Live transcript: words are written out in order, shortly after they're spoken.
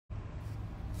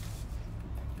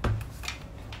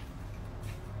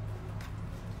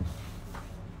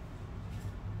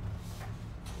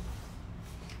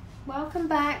Welcome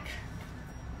back.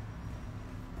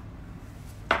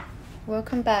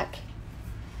 Welcome back.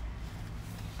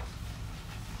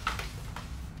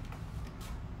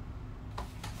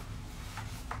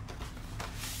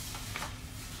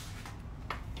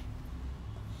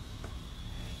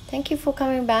 Thank you for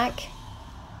coming back.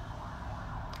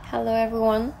 Hello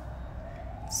everyone.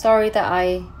 Sorry that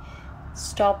I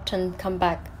stopped and come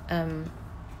back. But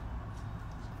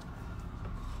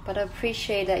I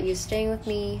appreciate that you're staying with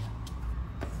me.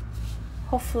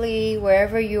 Hopefully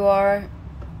wherever you are,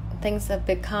 things are a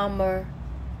bit calmer.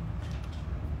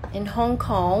 In Hong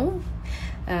Kong,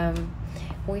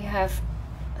 we have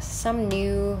some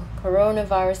new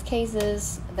coronavirus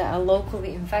cases that are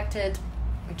locally infected,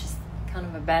 which is kind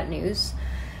of a bad news.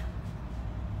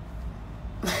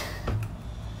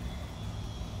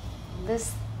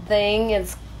 This thing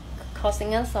is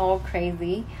causing us all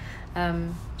crazy.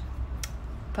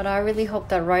 But I really hope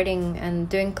that writing and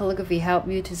doing calligraphy help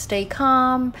you to stay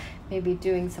calm. Maybe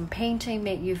doing some painting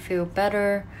make you feel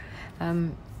better.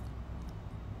 I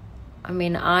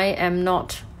mean, I am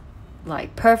not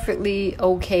like perfectly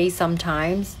okay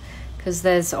sometimes because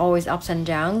there's always ups and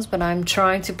downs, but I'm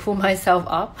trying to pull myself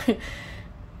up.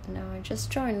 Now I just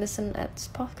joined listen at this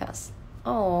podcast.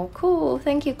 Oh, cool.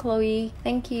 Thank you, Chloe.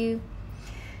 Thank you.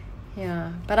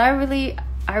 Yeah, but I really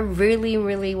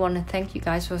want to thank you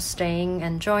guys for staying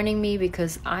and joining me,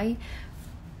 because I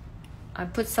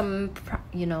put some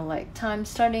like time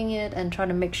studying it and trying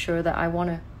to make sure that I want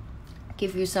to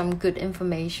give you some good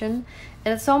information,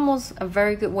 and it's almost a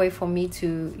very good way for me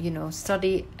to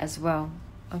study as well.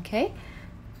 Okay,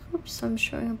 oops, I'm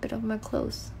showing a bit of my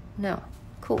clothes. No,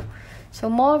 cool. So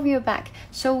more of you are back.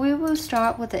 So we will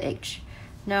start with the H.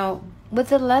 Now with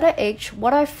the letter H,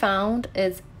 what I found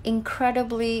is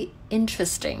incredibly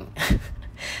interesting.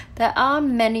 There are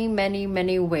many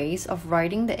ways of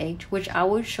writing the H, which I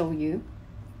will show you,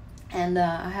 and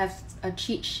I have a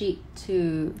cheat sheet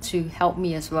to help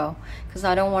me as well, because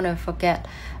I don't want to forget.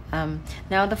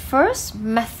 Now the first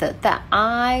method that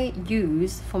I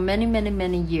use for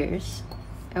many years,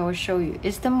 I will show you,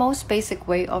 is the most basic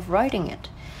way of writing it.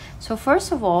 So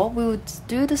first of all, we would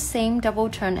do the same double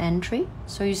turn entry.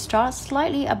 So you start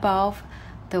slightly above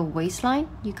the waistline,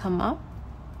 you come up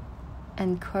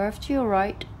and curve to your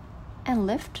right and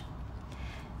lift,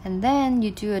 and then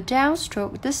you do a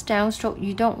downstroke. This downstroke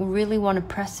you don't really want to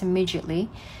press immediately.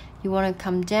 You want to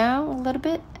come down a little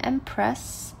bit and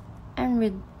press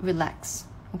and relax.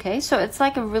 Okay, so it's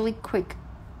like a really quick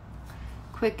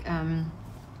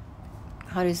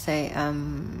how do you say,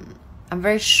 a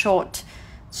very short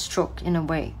stroke in a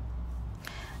way.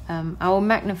 I will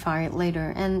magnify it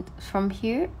later, and from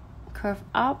here curve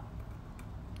up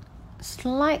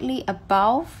slightly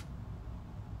above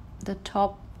the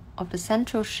top of the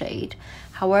central shade.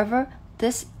 However,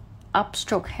 this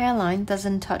upstroke hairline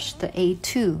doesn't touch the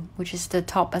A2, which is the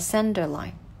top ascender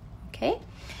line. Okay,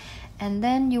 and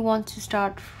then you want to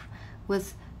start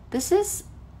with, this is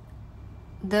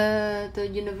the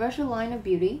universal line of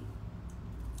beauty.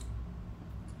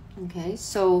 Okay,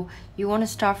 so you want to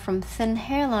start from thin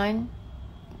hairline,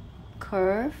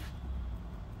 curve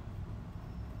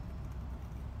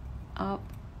up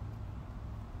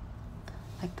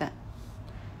like that,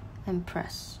 and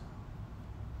press,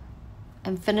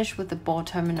 and finish with the ball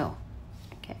terminal.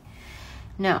 Okay,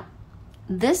 now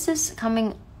this is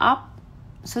coming up.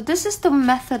 So this is the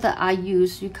method that I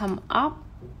use. You come up,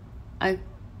 I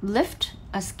lift,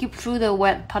 I skip through the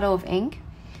wet puddle of ink,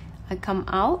 I come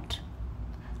out.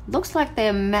 Looks like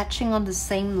they're matching on the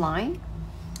same line,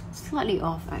 slightly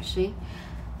off actually.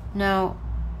 Now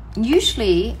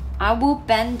usually I will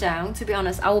bend down, to be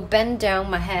honest, I will bend down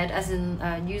my head, as in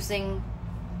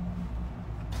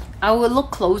I will look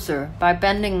closer by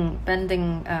bending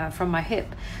from my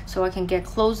hip, so I can get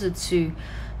closer to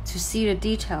see the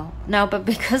detail. Now, but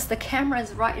because the camera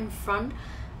is right in front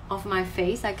of my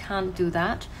face, I can't do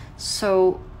that.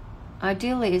 So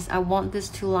ideally is I want these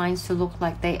two lines to look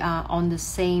like they are on the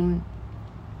same,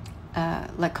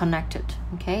 like connected.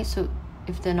 Okay, so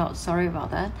if they're not, sorry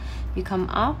about that. You come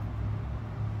up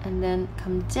and then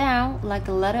come down like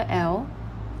the letter L,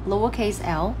 lowercase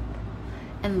l,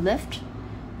 and lift.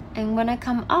 And when I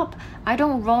come up, I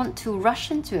don't want to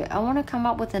rush into it. I want to come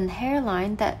up with a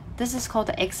hairline that, this is called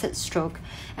the exit stroke.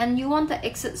 And you want the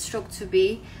exit stroke to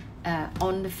be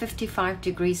on the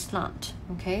 55-degree slant.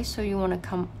 Okay, so you want to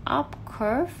come up,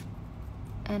 curve,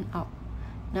 and up.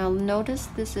 Now notice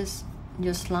this is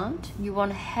your slant. You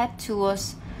want to head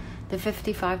towards the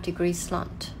 55-degree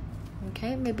slant.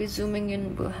 Okay, maybe zooming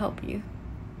in will help you.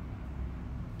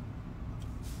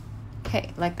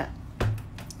 Okay, like that.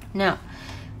 Now,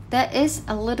 there is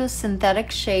a little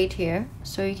synthetic shade here,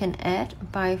 so you can add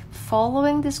by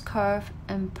following this curve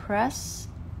and press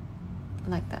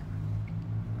like that.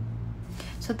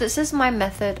 So this is my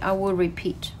method. I will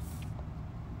repeat.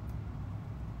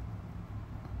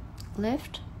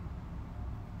 Lift.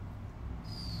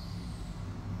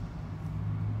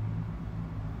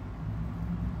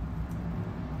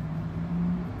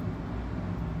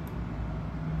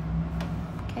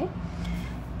 Okay.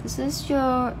 This is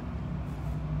your,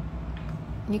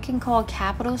 you can call it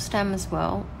capital stem as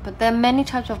well, but there are many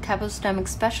types of capital stem,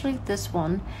 especially this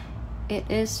one. It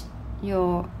is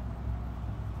your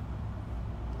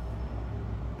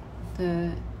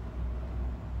the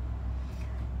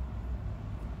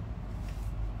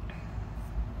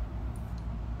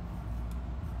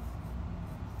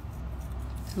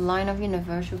line of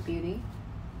universal beauty.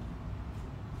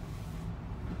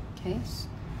 Okay,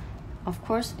 of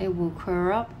course it will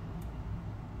curl up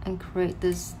and create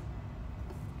this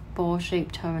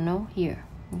ball-shaped terminal here.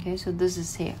 Okay, so this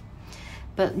is here,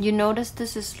 but you notice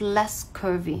this is less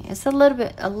curvy. It's a little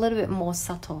bit more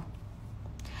subtle.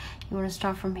 You want to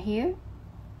start from here,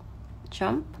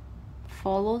 jump,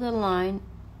 follow the line,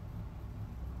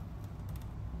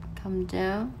 come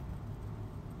down,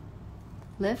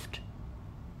 lift,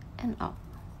 and up.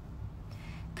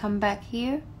 Come back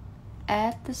here,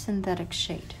 add the synthetic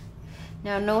shade.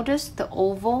 Now notice the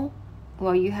oval,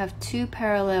 well, you have two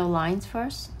parallel lines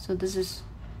first. So this is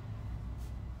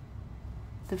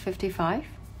the 55.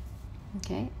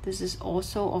 Okay, this is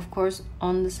also, of course,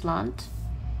 on the slant.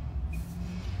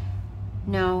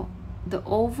 Now the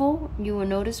oval, you will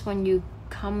notice when you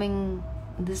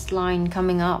this line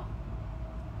coming up,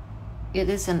 it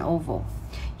is an oval.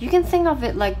 You can think of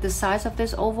it like the size of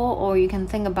this oval, or you can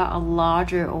think about a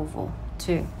larger oval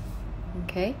too.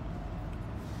 Okay,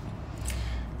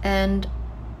 and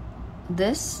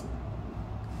this,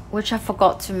 which I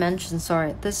forgot to mention,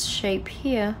 sorry, this shape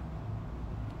here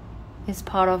is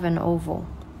part of an oval.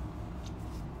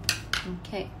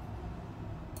 Okay,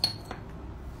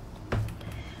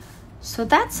 so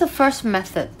that's the first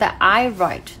method that I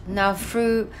write. Now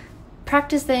through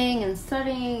practicing and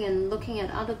studying and looking at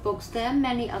other books, there are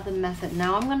many other methods.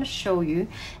 Now I'm going to show you.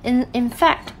 In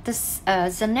fact, this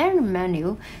Zaneri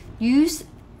manual use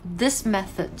this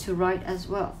method to write as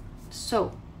well.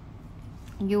 So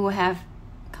you will have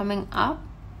coming up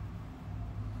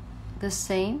the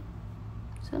same,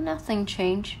 so nothing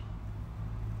changed,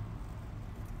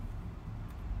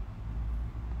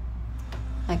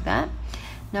 like that.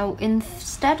 Now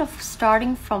instead of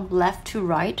starting from left to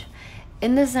right,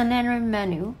 in the Zaneri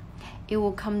menu, it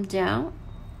will come down,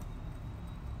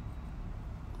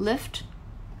 lift,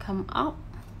 come up.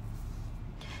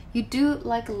 You do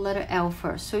like a letter L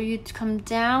first, so you come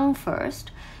down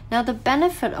first. Now the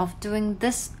benefit of doing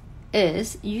this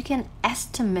is you can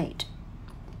estimate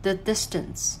the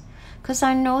distance, because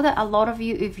I know that a lot of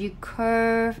you, if you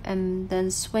curve and then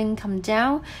swing, come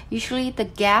down, usually the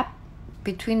gap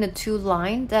between the two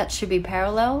lines that should be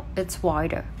parallel, it's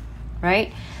wider,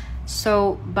 right?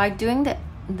 So by doing the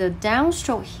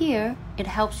downstroke here, it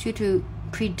helps you to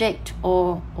predict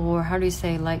or how do you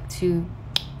say, like to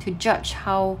judge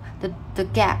how the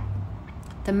gap,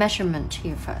 the measurement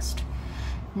here first.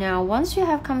 Now once you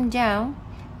have come down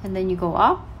and then you go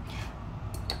up,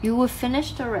 you will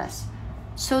finish the rest.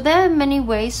 So there are many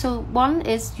ways. So one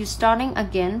is you starting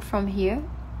again from here,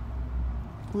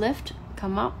 lift,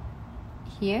 come up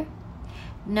here.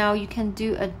 Now you can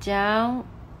do a down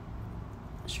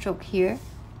stroke here,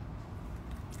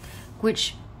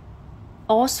 which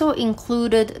also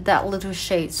included that little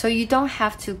shade, so you don't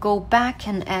have to go back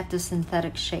and add the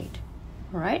synthetic shade.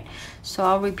 All right, so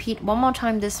I'll repeat one more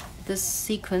time this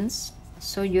sequence.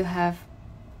 So you have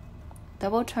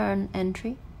double turn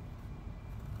entry,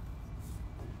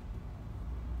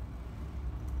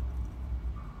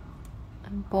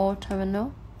 and ball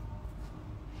terminal.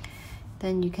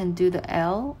 Then you can do the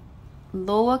L,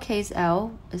 lowercase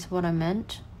l is what I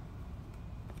meant,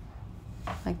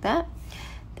 like that.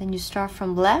 Then you start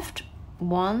from left,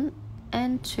 1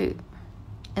 and 2,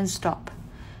 and stop.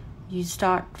 You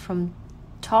start from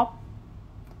top,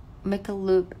 make a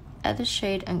loop at the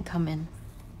shade and come in.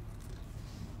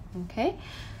 Okay,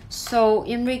 so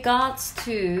in regards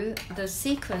to the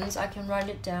sequence, I can write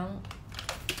it down.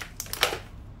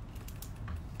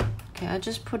 Okay, I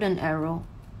just put an arrow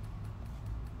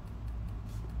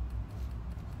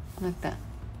like that.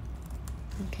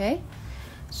 Okay,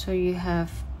 so you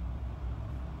have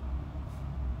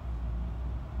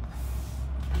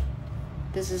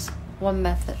this is one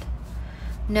method.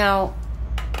 Now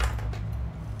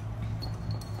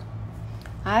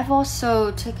I've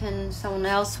also taken someone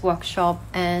else's workshop,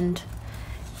 and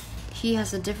he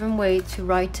has a different way to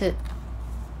write it.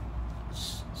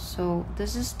 So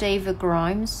this is David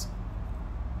Grimes'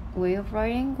 way of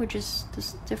writing, which is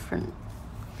just different.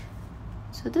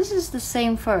 So this is the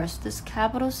same first. This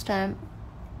capital stamp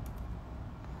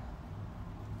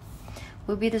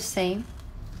will be the same.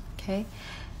 Okay.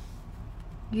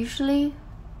 Usually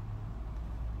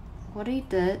what he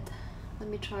did, let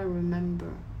me try to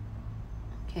remember.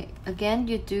 Okay, again,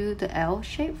 you do the L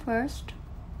shape first,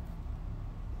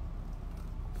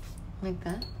 like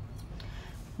that.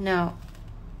 Now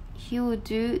he will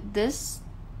do this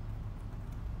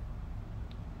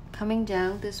coming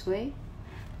down this way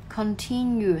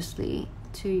continuously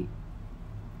to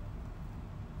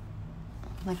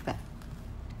like that.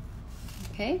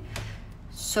 Okay,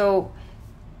 so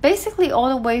basically all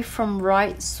the way from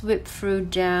right, sweep through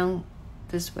down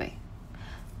this way.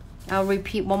 I'll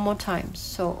repeat one more time.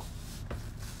 So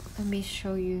let me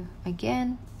show you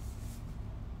again.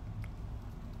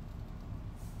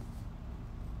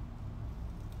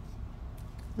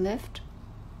 Lift.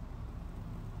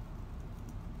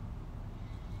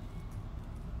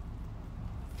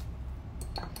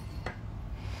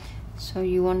 So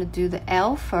you want to do the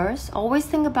L first. Always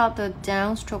think about the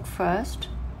downstroke first.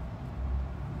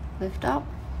 Lift up.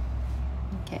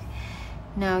 Okay.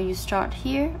 Now you start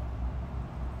here.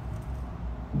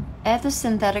 Add the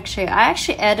synthetic shade. I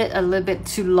actually added a little bit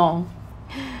too long.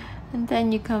 And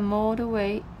then you come all the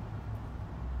way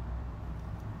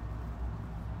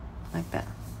like that.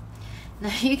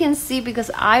 Now you can see,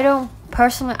 because I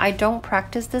don't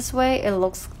practice this way, it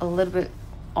looks a little bit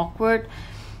awkward.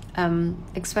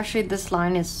 Especially this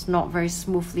line is not very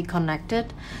smoothly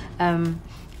connected. I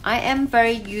am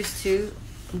very used to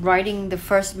writing the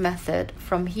first method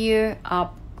from here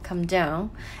up, come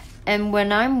down, and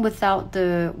when I'm without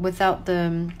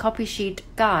the copy sheet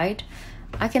guide,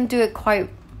 I can do it quite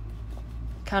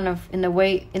kind of in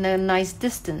a nice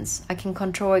distance. I can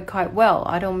control it quite well.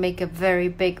 I don't make a very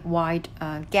big wide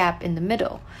gap in the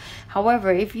middle.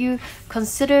 However, if you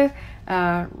consider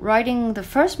writing the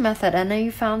first method and then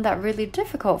you found that really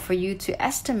difficult for you to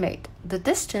estimate the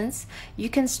distance, you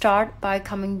can start by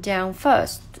coming down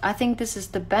first. I think this is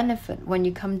the benefit. When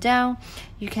you come down,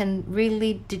 you can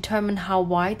really determine how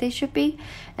wide they should be,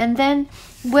 and then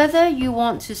whether you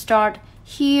want to start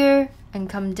here and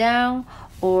come down,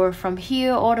 or from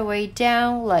here all the way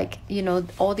down, like, you know,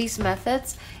 all these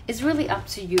methods is really up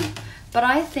to you. But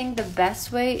I think the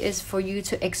best way is for you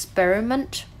to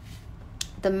experiment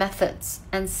the methods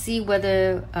and see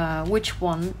whether which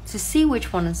one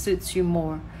suits you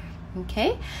more.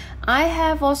 Okay, I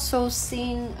have also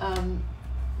seen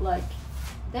like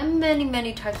there are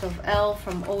many types of L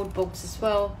from old books as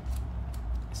well.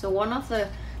 So one of the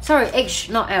H,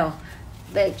 not L,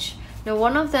 the H. Now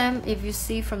one of them, if you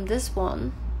see from this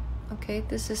one, okay,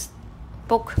 this is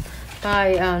book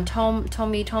by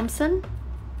Tommy Thompson.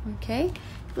 Okay,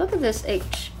 look at this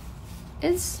H,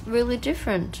 it's really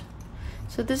different.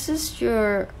 So this is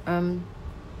your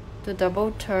the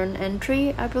double turn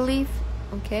entry, I believe.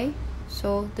 Okay,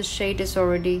 so the shade is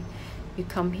already, you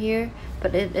come here,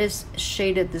 but it is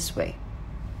shaded this way.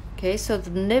 Okay, so the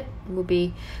nib will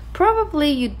be, probably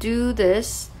you do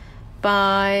this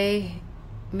by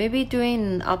maybe doing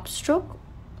an upstroke,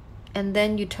 and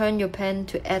then you turn your pen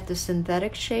to add the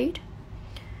synthetic shade.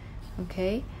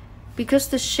 Okay, because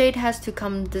the shade has to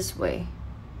come this way.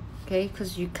 Okay,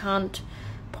 because you can't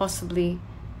possibly,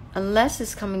 unless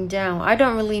it's coming down. I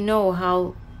don't really know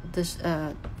how this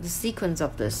the sequence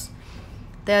of this.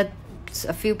 There's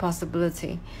a few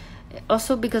possibility.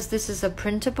 Also because this is a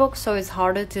printer book, so it's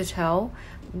harder to tell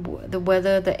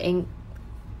whether the ink,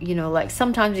 you know, like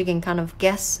sometimes you can kind of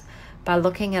guess by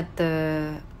looking at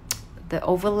the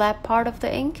overlap part of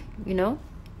the ink, you know.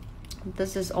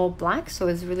 This is all black, so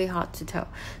it's really hard to tell.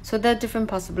 So there are different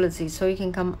possibilities. So you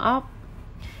can come up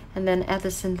and then add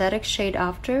the synthetic shade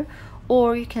after,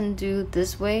 or you can do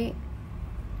this way,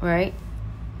 right?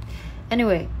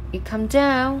 Anyway, you come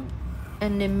down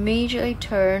and immediately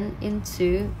turn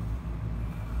into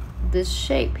this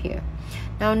shape here.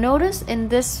 Now notice in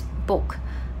this book,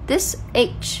 this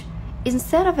H,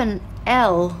 instead of an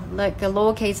L, like a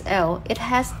lowercase l, it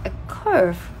has a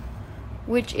curve,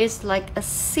 which is like a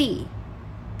C,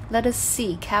 letter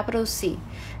C, capital C.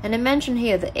 And I mentioned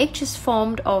here, the H is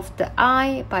formed of the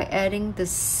I by adding the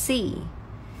C.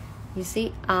 You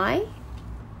see I,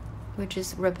 which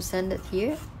is represented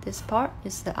here. This part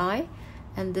is the I,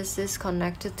 and this is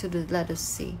connected to the letter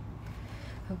C.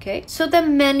 Okay, so there are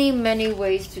many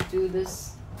ways to do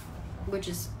this, which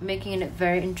is making it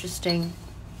very interesting.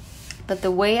 But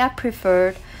the way I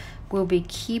preferred will be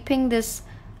keeping this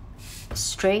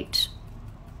straight,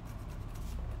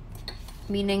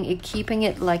 meaning it keeping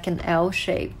it like an L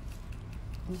shape.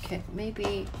 Okay,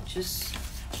 maybe just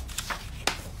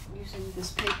using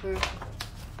this paper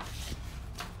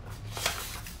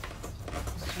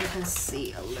so you can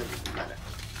see a little better.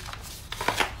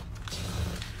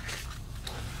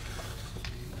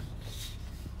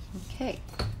 Okay.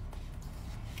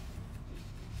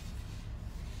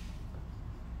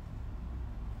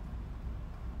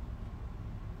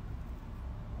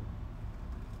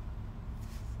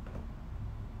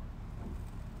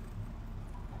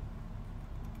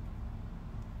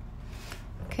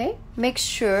 Okay, make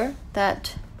sure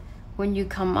that when you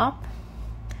come up,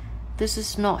 this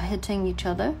is not hitting each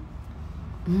other.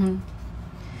 And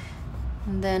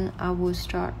then I will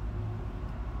start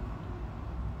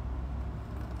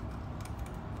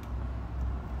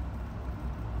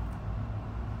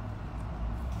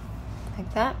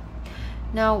like that.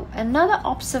 Now, another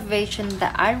observation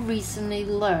that I recently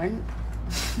learned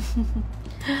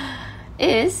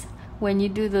is when you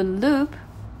do the loop,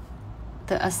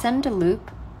 the ascender loop,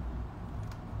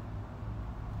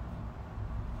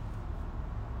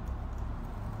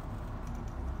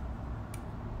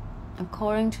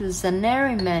 according to the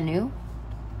Zenary menu,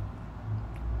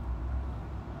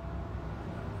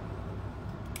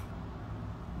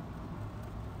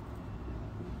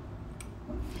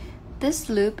 this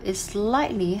loop is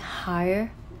slightly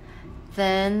higher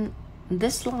than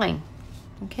this line.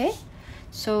 Okay,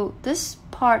 so this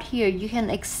part here you can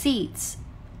exceed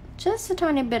just a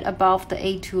tiny bit above the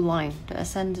A2 line, the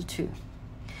ascender 2.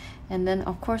 And then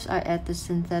of course I add the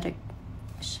synthetic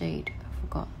shade, I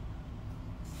forgot.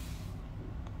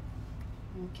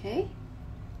 Okay,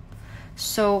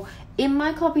 so in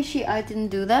my copy sheet I didn't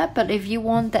do that, but if you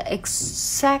want the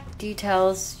exact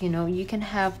details, you know, you can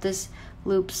have this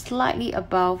loop slightly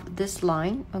above this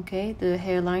line, okay, the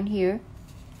hairline here.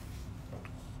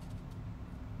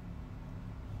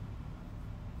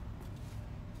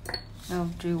 I'll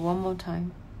do one more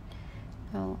time.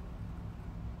 I'll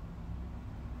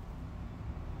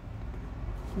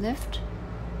lift.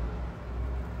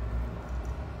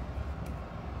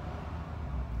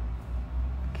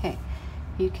 Okay,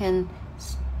 you can,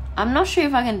 I'm not sure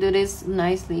if I can do this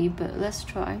nicely, but let's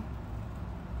try.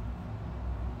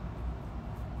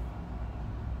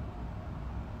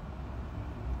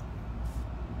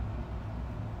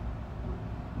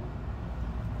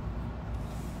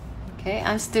 Okay,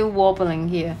 I'm still wobbling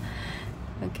here.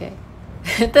 Okay,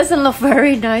 it doesn't look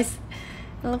very nice.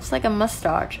 It looks like a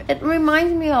mustache. It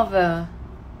reminds me of a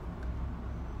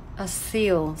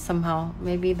seal somehow,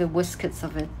 maybe the whiskers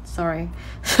of it. Sorry.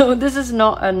 So this is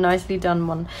not a nicely done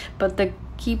one, but the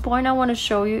key point I want to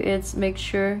show you is make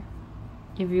sure,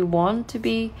 if you want to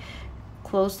be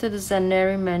close to the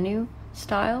Zenary menu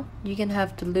style, you can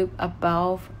have the loop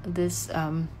above this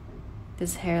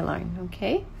this hairline.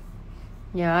 Okay,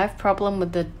 yeah, I have problem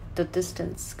with the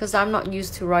distance because I'm not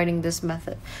used to writing this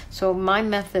method. So my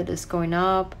method is going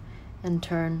up and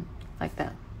turn like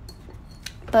that.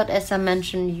 But as I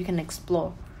mentioned, you can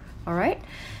explore. All right,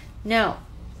 now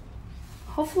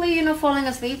hopefully you're not falling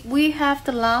asleep. We have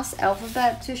the last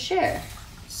alphabet to share.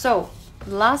 So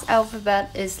the last alphabet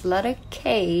is letter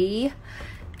K.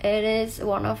 It is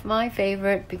one of my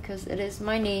favorite because it is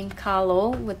my name, Kalo,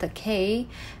 with a K.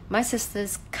 My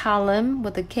sister's Callum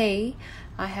with a K.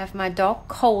 I have my dog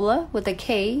Cola with a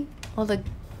K. All the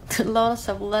lots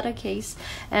of letter K's.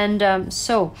 And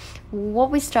so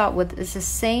what we start with is the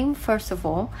same. First of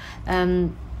all,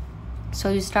 so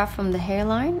you start from the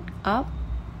hairline up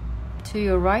to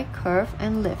your right curve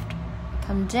and lift,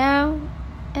 come down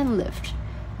and lift,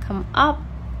 come up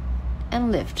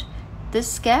and lift.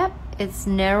 This gap is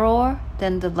narrower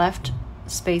than the left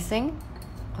spacing.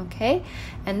 Okay,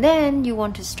 and then you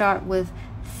want to start with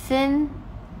thin,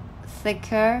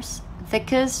 thickest,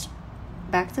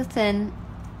 back to thin,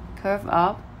 curve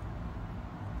up,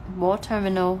 ball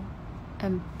terminal,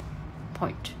 and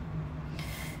point.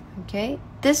 Okay,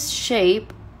 this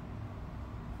shape,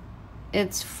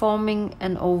 it's forming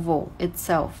an oval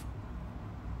itself.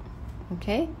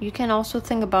 Okay, you can also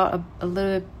think about a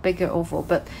little bit bigger oval,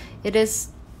 but there is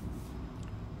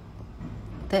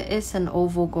an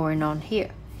oval going on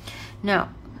here. Now,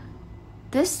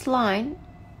 this line,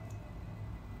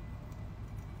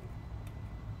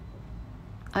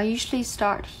 I usually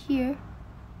start here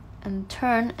and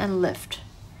turn and lift.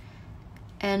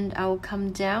 And I will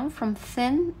come down from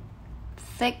thin,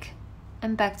 thick,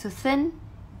 and back to thin.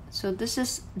 So this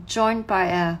is joined by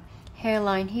a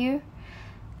hairline here.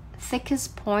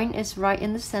 Thickest point is right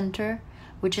in the center,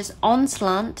 which is on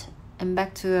slant, and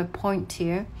back to a point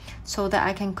here, so that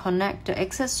I can connect the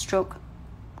exit stroke,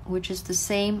 which is the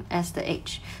same as the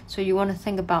H. So you want to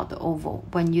think about the oval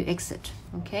when you exit,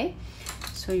 okay?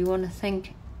 So you want to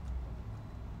think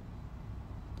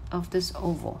of this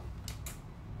oval.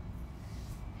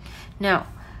 Now,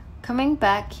 coming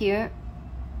back here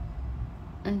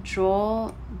and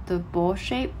draw the ball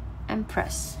shape and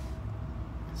press.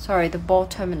 Sorry, the ball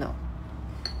terminal.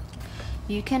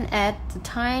 You can add the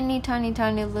tiny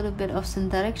little bit of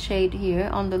synthetic shade here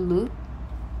on the loop.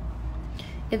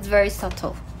 It's very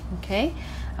subtle, okay?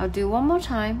 I'll do one more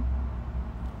time.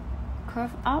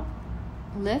 Curve up,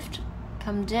 lift,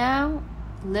 come down,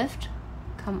 lift,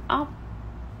 come up,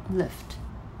 lift.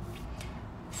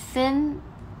 Thin,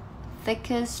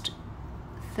 thickest,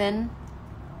 thin,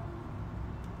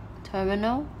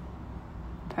 terminal,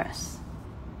 press.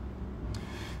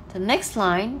 The next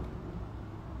line,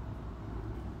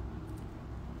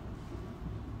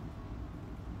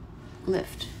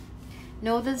 lift.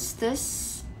 Notice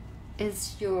this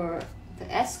is the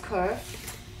S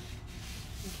curve,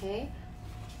 okay?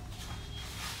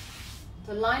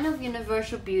 The line of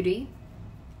universal beauty.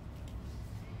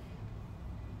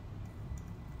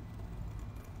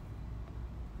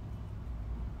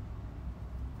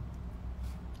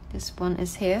 This one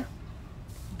is here,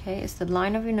 okay? It's the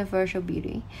line of universal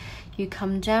beauty. You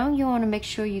come down, you want to make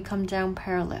sure you come down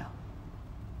parallel.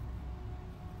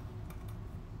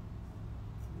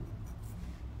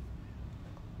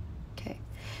 Okay,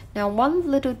 now one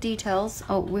little details.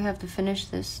 Oh, we have to finish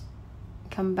this.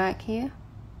 Come back here,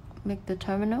 make the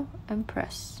terminal and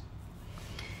press.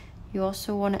 You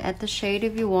also want to add the shade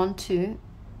if you want to.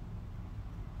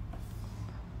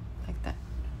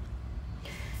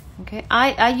 Okay,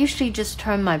 I usually just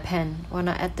turn my pen when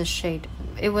I add the shade.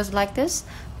 It was like this,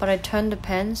 but I turned the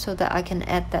pen so that I can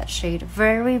add that shade.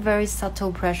 Very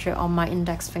subtle pressure on my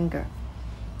index finger.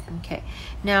 Okay,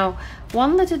 now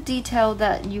one little detail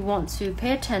that you want to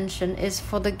pay attention is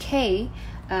for the K.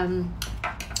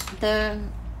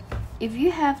 If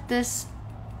you have this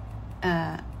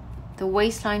the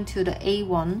waistline to the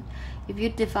A1, if you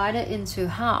divide it into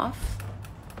half.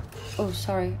 Oh,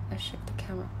 sorry, I shook the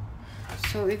camera.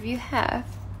 So if you have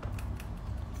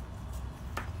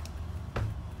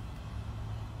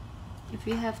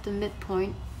the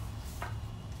midpoint,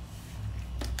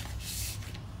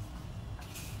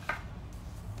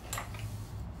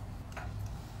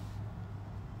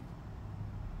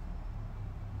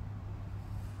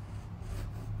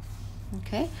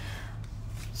 okay,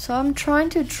 so I'm trying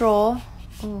to draw,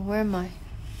 oh, where am I?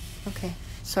 Okay,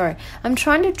 sorry, I'm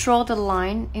trying to draw the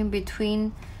line in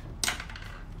between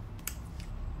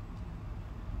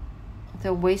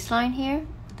the waistline here,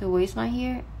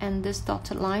 and this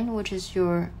dotted line, which is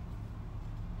the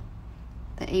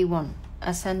A1,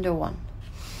 ascender one.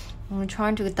 I'm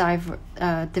trying to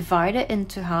divide it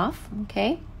into half,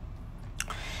 okay?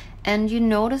 And you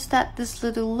notice that this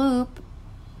little loop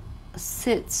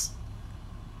sits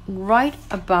right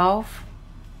above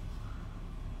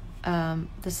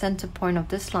the center point of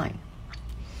this line.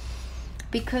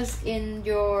 Because in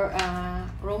your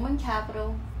Roman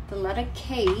capital, the letter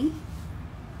K,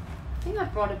 I think I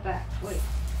brought it back. Wait.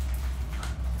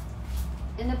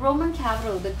 In the Roman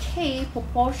capital, the K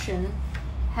proportion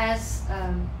has.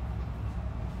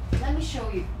 Let me show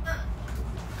you.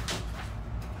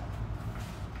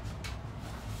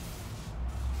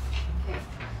 Okay.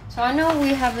 So I know we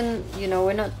haven't,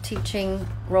 we're not teaching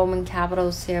Roman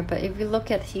capitals here, but if you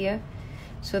look at here,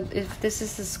 so if this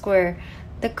is a square,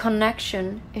 the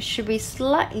connection, it should be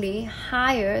slightly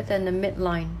higher than the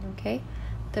midline. Okay,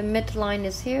 the midline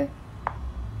is here.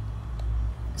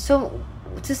 So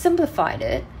to simplify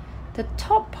it, the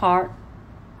top part,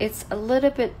 it's a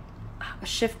little bit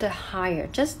shifted higher,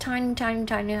 just tiny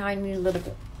little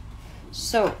bit.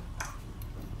 So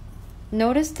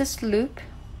notice this loop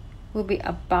will be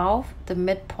above the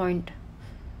midpoint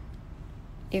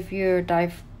if you're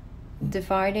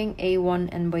dividing A1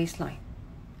 and waistline.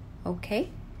 Okay,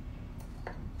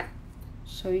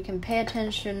 so you can pay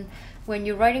attention when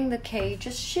you're writing the K,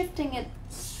 just shifting it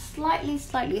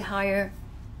slightly higher.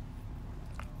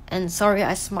 And sorry,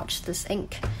 I smudged this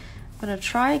ink. I'm gonna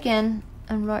try again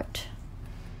and write.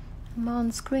 Am I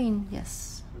on screen?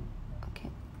 Yes. Okay.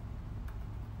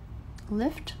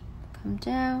 Lift, come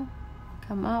down,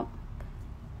 come up.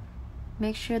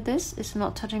 Make sure this is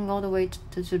not touching all the way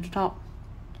to the top.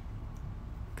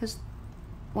 Because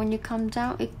when you come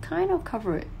down, it kind of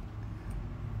covers it.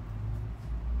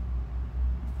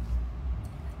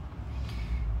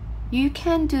 You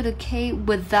can do the K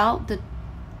without the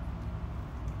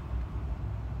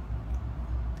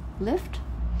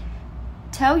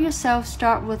tell yourself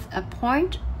start with a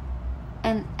point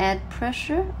and add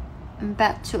pressure and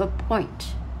back to a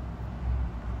point.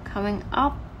 Coming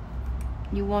up,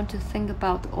 you want to think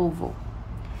about the oval.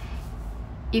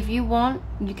 If you want,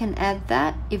 you can add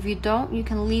that. If you don't, you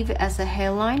can leave it as a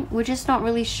hairline, which is not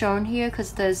really shown here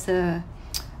because there's a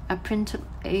printed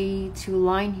A2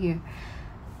 line here.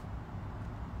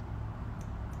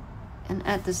 And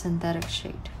add the synthetic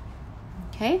shade.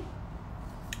 Okay.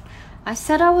 I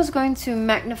said I was going to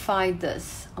magnify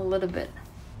this a little bit.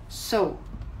 So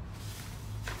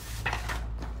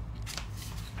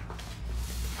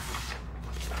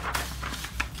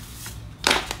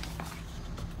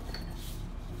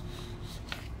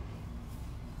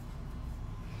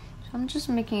I'm just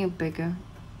making it bigger.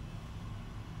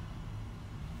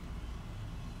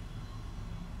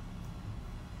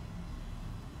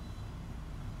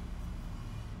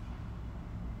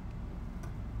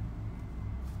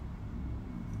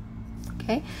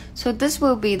 Okay, so this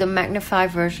will be the magnified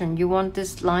version. You want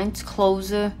this line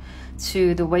closer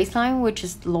to the waistline, which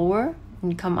is lower,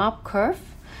 and you come up, curve.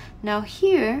 Now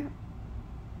here,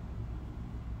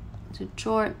 to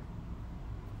draw it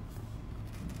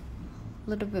a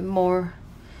little bit more,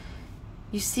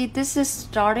 you see this is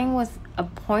starting with a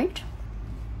point.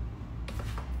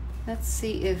 Let's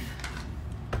see if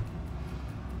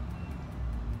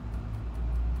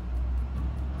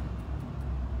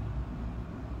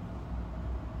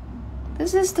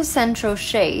this is the central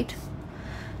shade.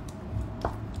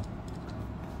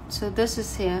 So this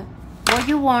is here. What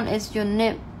you want is your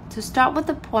nib to start with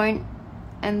the point,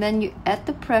 and then you add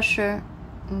the pressure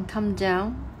and come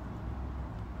down,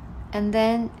 and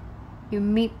then you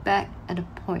meet back at a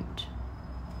point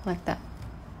like that.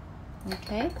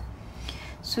 Okay,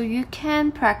 so you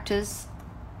can practice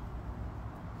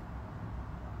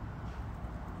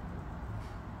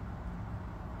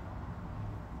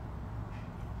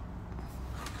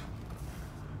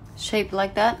shape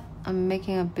like that. I'm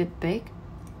making a bit big,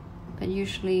 but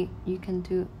usually you can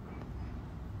do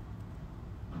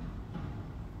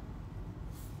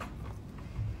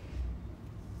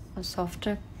a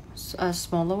softer, a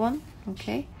smaller one.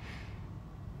 Okay,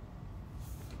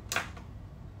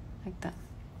 like that.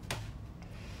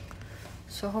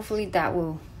 So hopefully that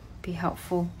will be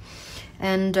helpful.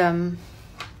 And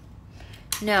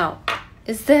now,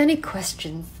 is there any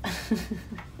questions?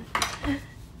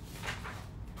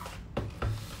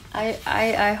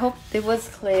 I hope it was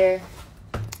clear.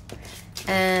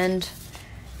 And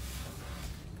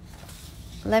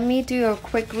let me do a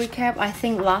quick recap. I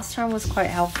think last time was quite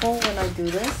helpful when I do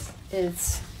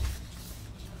this.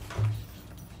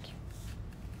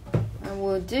 I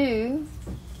will do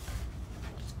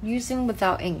using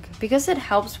without ink because it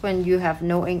helps when you have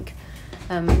no ink.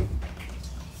 I'm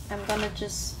gonna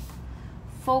just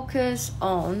focus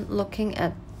on looking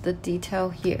at the detail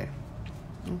here.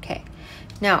 Okay,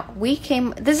 now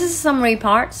this is a summary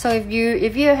part, so if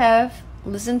you have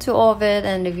listened to all of it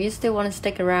and if you still want to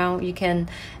stick around, you can.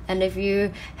 And if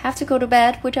you have to go to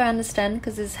bed, which I understand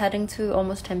because it's heading to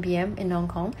almost 10 p.m. in Hong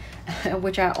Kong,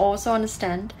 which I also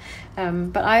understand,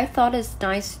 but I thought it's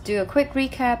nice to do a quick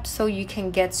recap so you can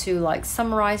get to like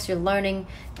summarize your learning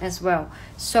as well.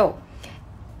 So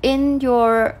in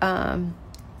your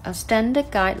a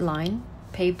standard guideline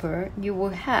paper, you will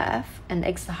have an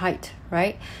X height,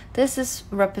 right? This is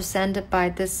represented by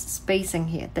this spacing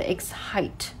here, the X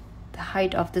height, the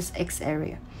height of this X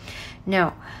area.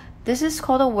 Now, this is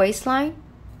called a waistline,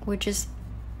 which is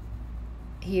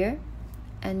here,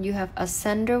 and you have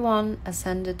ascender 1,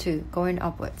 ascender 2 going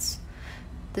upwards.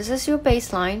 This is your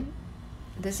baseline.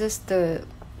 This is the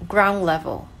ground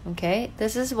level, okay?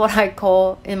 This is what I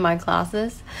call in my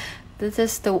classes, this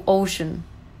is the ocean,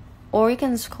 or you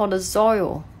can call the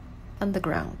soil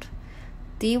underground.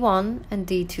 D1 and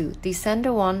D2,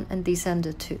 descender 1 and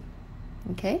descender 2,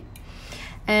 okay?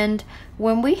 And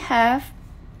when we have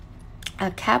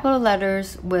capital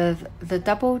letters with the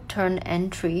double turn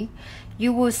entry,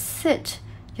 you will sit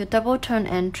your double turn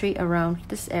entry around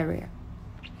this area.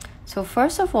 So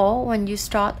first of all, when you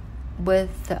start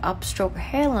with the upstroke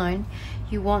hairline,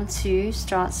 you want to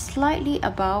start slightly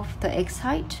above the X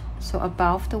height, so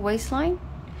above the waistline.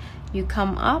 You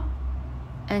come up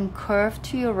and curve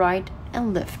to your right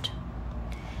and lift.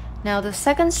 Now the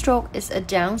second stroke is a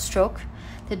downstroke.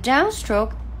 The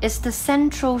downstroke is the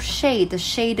central shade, the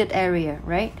shaded area,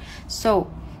 right?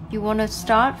 So you want to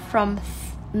start from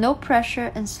no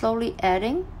pressure and slowly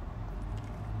adding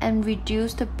and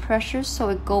reduce the pressure so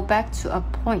it go back to a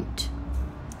point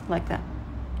like that.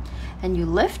 And you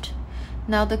lift.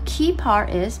 Now the key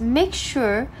part is make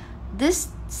sure this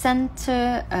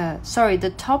center,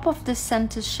 the top of this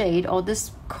center shade or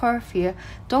this curve here,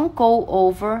 don't go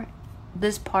over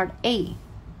this part A.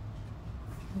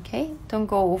 Okay, don't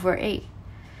go over A.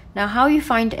 Now, how you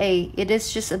find A? It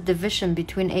is just a division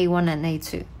between A1 and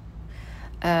A2.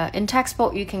 In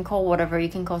textbook, you can call whatever. You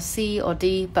can call C or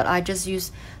D, but I just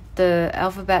use the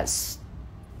alphabets.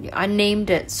 I named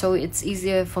it so it's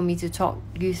easier for me to talk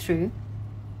you through.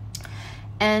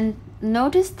 And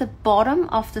notice the bottom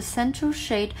of the central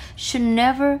shade should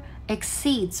never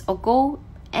exceed or go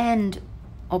end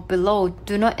or below.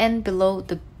 Do not end below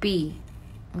the B.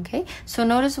 Okay, so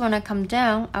notice when I come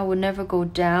down, I will never go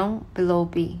down below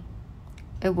B.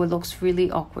 It will look really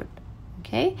awkward.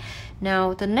 Okay,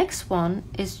 now the next one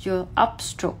is your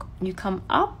upstroke. You come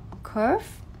up,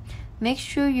 curve. Make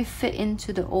sure you fit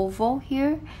into the oval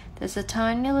here. There's a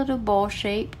tiny little ball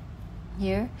shape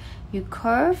here. You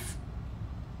curve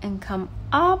and come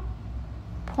up,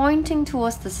 pointing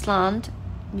towards the slant.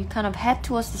 You kind of head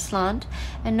towards the slant,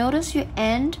 and notice you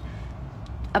end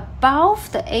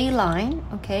above the A line.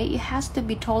 Okay, it has to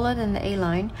be taller than the A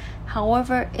line.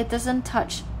 However, it doesn't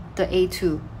touch the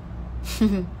A2.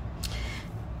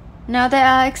 Now, there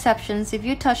are exceptions. If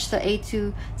you touch the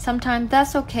A2, sometimes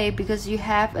that's okay because you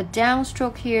have a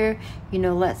downstroke here, you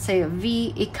know, let's say a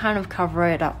V, it kind of cover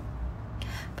it up.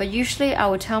 But usually I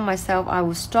would tell myself I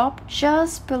will stop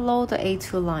just below the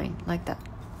A2 line, like that.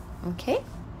 Okay?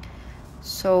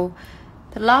 So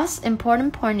the last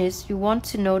important point is you want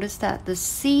to notice that the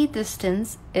C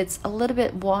distance is a little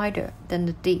bit wider than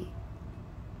the D.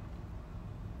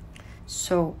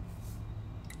 So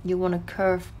you want to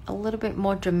curve a little bit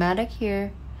more dramatic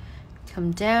here. Come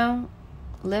down,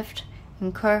 lift,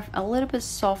 and curve a little bit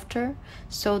softer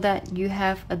so that you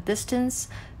have a distance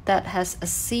that has a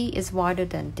C is wider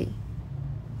than D.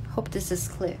 Hope this is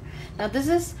clear. Now this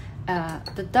is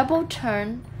the double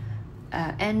turn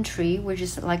entry, which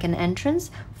is like an entrance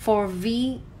for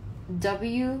V,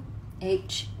 W,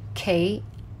 H, K,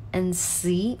 and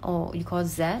C, or you call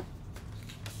Z.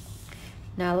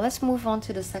 Now let's move on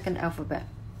to the second alphabet.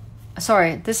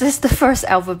 Sorry, this is the first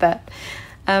alphabet.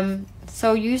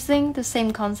 So using the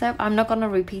same concept, I'm not gonna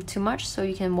repeat too much so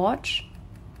you can watch.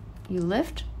 You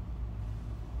lift.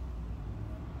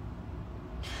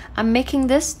 I'm making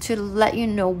this to let you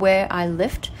know where I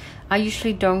lift. I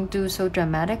usually don't do so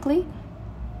dramatically.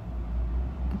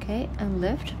 Okay, and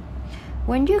lift.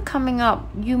 When you're coming up,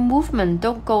 your movement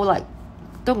don't go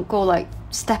like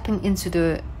stepping into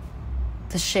the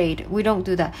shade. We don't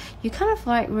do that. You kind of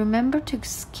like remember to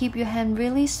keep your hand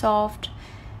really soft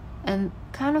and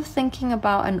kind of thinking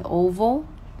about an oval.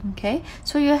 Okay,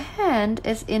 so your hand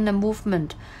is in a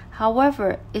movement,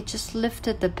 however it just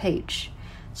lifted the page.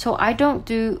 So I don't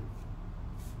do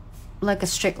like a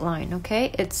straight line.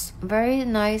 Okay, it's very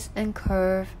nice and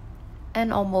curved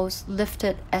and almost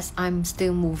lifted as I'm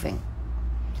still moving.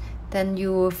 Then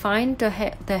you will find the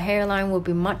hairline will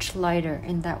be much lighter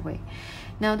in that way.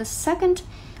 Now the second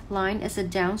line is a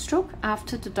downstroke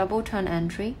after the double turn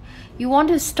entry. You want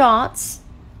to start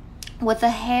with the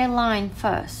hairline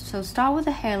first. So start with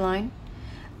the hairline.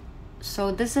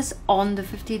 So this is on the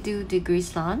 52-degree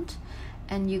slant,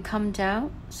 and you come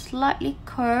down, slightly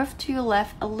curve to your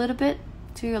left, a little bit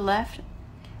to your left,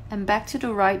 and back to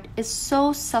the right. It's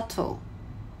so subtle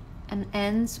and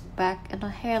ends back in a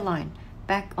hairline,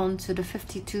 back onto the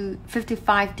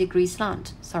 55-degree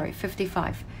slant. Sorry,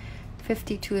 55.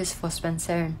 52 is for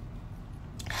Spencer.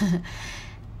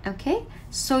 Okay,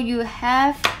 so you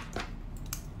have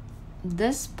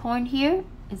this point here,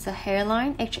 it's a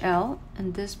hairline HL,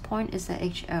 and this point is a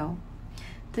HL.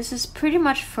 This is pretty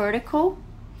much vertical,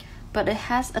 but it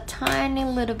has a tiny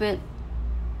little bit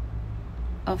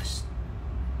of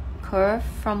curve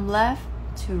from left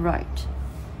to right.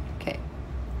 Okay,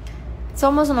 it's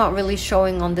almost not really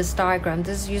showing on this diagram.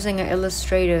 This is using an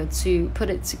illustrator to put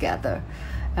it together.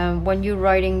 When you're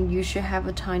writing, you should have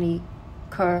a tiny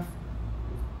curve,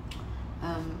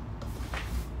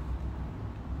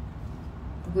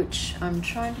 which I'm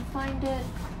trying to find it.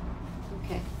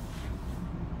 Okay,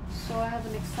 so I have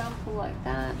an example like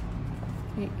that.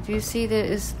 Do you see there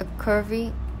is a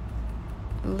curvy,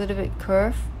 a little bit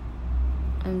curve,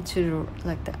 and to the,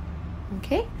 like that.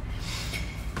 Okay.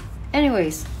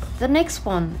 Anyways, the next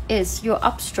one is your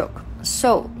upstroke.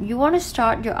 So you want to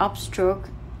start your upstroke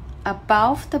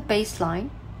above the baseline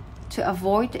to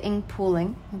avoid the ink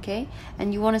pooling. Okay,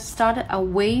 and you want to start it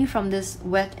away from this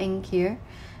wet ink here,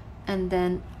 and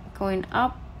then going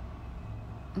up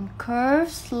and curve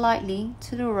slightly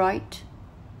to the right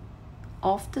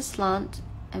off the slant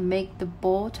and make the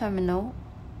ball terminal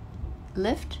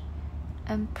lift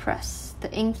and press.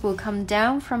 The ink will come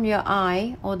down from your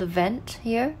eye or the vent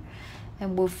here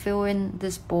and will fill in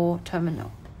this ball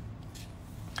terminal.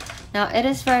 Now it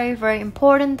is very, very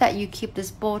important that you keep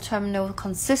this ball terminal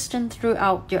consistent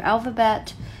throughout your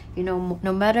alphabet. You know,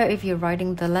 no matter if you're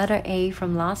writing the letter A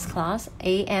from last class,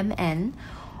 AMN,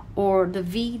 or the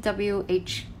V, W,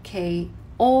 H, K,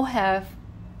 all have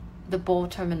the ball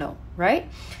terminal, right?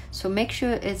 So make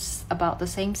sure it's about the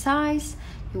same size.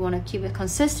 You want to keep it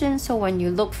consistent, so when you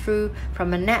look through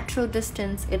from a natural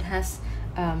distance, it has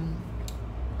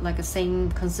like a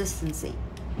same consistency.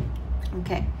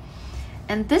 Okay,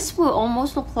 and this will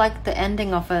almost look like the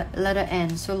ending of a letter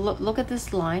N. So look at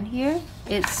this line here.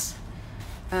 It's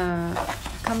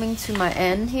coming to my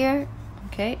N here.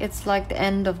 Okay, it's like the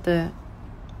end of the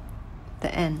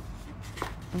N.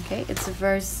 Okay, it's a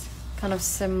very kind of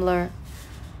similar,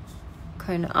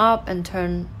 kind of up and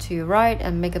turn to your right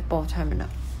and make a ball terminal.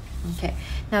 Okay,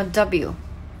 now W.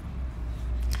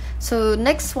 So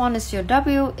next one is your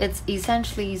W. It's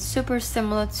essentially super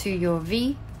similar to your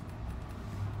V.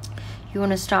 You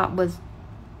want to start with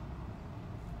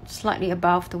slightly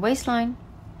above the waistline,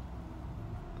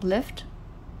 lift,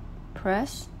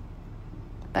 press,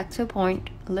 back to a point,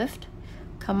 lift,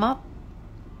 come up.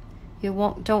 You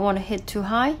don't want to hit too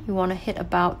high. You want to hit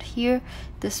about here.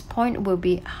 This point will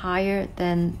be higher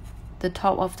than the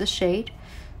top of the shade.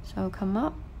 So come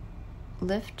up,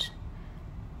 lift.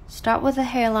 Start with a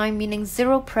hairline, meaning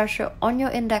zero pressure on your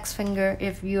index finger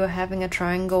if you are having a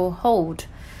triangle hold.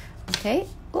 Okay?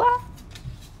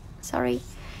 Sorry.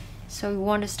 So you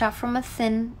want to start from a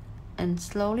thin and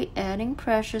slowly adding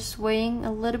pressure, swaying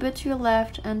a little bit to your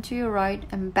left and to your right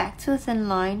and back to a thin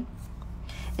line.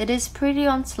 It is pretty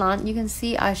on slant. You can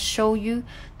see I show you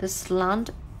the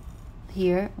slant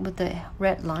here with the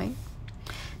red line.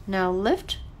 Now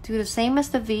lift, do the same as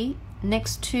the V,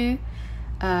 next to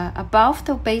above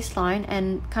the baseline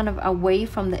and kind of away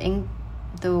from the ink,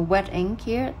 the wet ink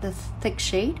here, the thick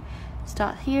shade.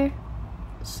 Start here,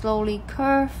 slowly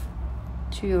curve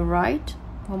to your right.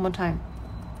 One more time.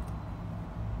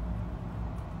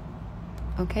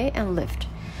 Okay, and lift.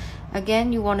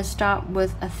 Again, you want to start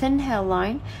with a thin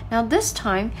hairline. Now this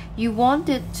time, you want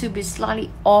it to be slightly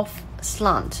off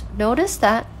slant. Notice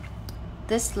that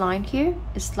this line here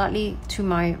is slightly to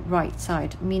my right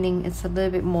side, meaning it's a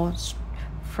little bit more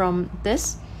from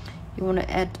this. You want to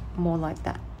add more like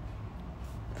that.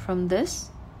 From this,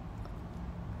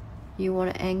 you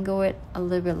want to angle it a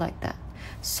little bit like that.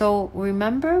 So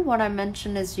remember what I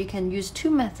mentioned is you can use two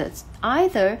methods.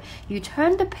 Either you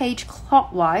turn the page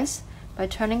clockwise by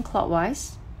turning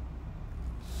clockwise.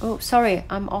 Oh, sorry,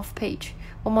 I'm off page.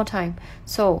 One more time.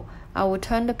 So I will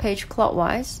turn the page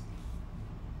clockwise.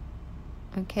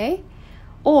 Okay.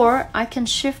 Or I can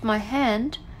shift my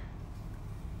hand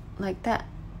like that.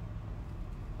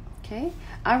 Okay.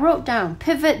 I wrote down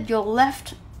pivot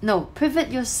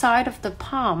your side of the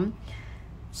palm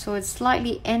so it's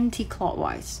slightly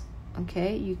anti-clockwise.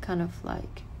 Okay. You kind of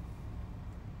like,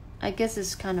 I guess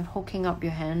it's kind of hooking up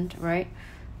your hand, right?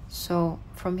 So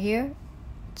from here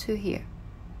to here,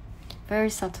 very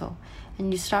subtle.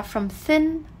 And you start from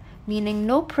thin, meaning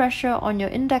no pressure on your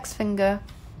index finger,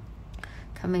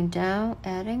 coming down,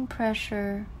 adding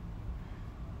pressure,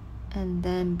 and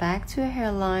then back to a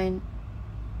hairline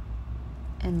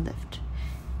and lift.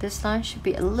 This line should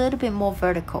be a little bit more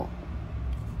vertical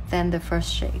than the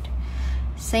first shade.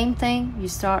 Same thing, you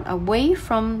start away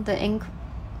from the ink,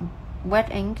 wet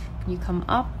ink, you come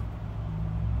up,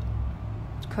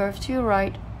 curve to your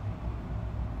right,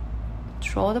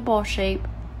 draw the ball shape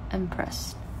and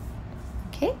press.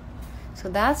 Okay, so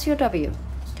that's your W.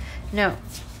 Now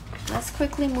let's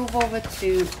quickly move over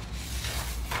to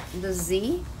the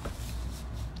Z.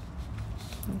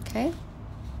 Okay,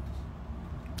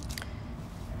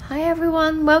 hi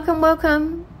everyone,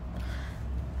 welcome.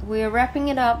 We're wrapping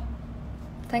it up.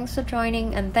 Thanks for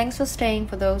joining and thanks for staying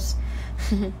for those.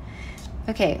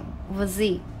 Okay, with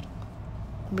Z,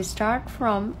 we start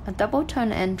from a double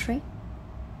turn entry,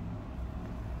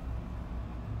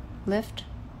 lift,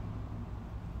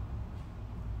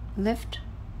 lift,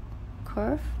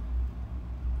 curve,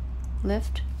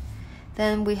 lift.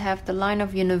 Then we have the line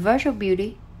of universal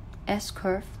beauty, S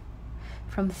curve,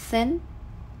 from thin,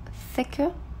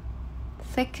 thicker,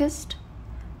 thickest,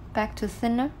 back to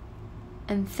thinner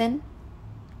and thin.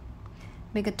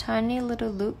 Make a tiny little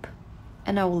loop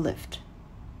and I will lift.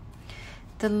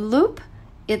 The loop,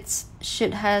 it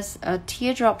has a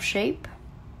teardrop shape,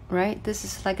 right? This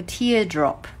is like a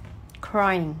teardrop,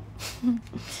 crying.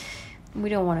 We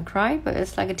don't want to cry, but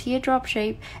it's like a teardrop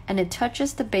shape and it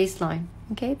touches the baseline.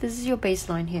 Okay, this is your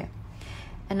baseline here.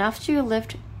 And after you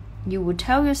lift, you will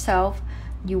tell yourself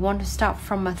you want to start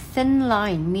from a thin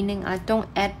line, meaning I don't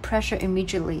add pressure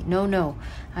immediately. No.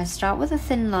 I start with a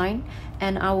thin line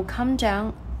and I will come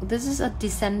down. This is a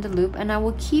descending loop, and I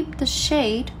will keep the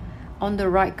shade on the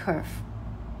right curve.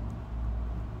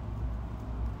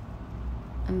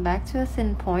 And back to a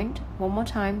thin point. One more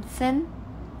time. Thin,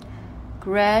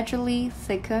 gradually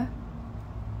thicker,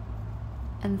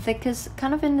 and thickest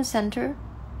kind of in the center.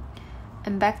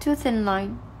 And back to a thin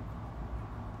line.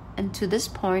 And to this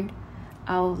point,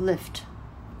 I'll lift.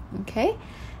 Okay?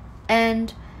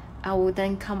 And I will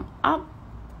then come up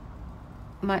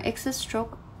my exit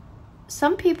stroke.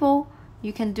 Some people,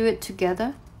 you can do it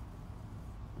together.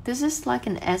 This is like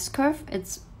an S curve.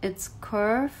 It's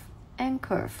curve and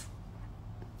curve.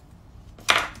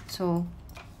 So,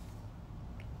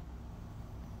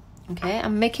 okay,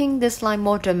 I'm making this line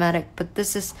more dramatic, but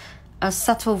this is a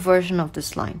subtle version of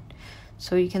this line.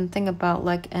 So you can think about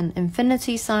like an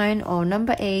infinity sign or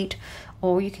number 8,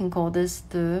 or you can call this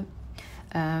the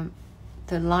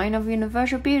line of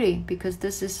universal beauty, because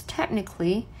this is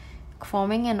technically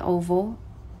forming an oval,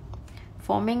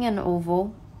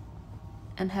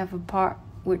 and have a part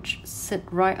which sit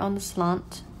right on the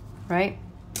slant, right?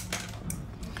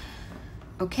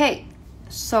 Okay,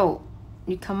 so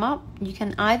you come up, you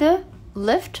can either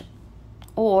lift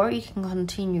or you can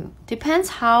continue. Depends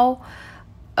how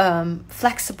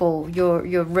flexible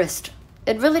your wrist.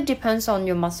 It really depends on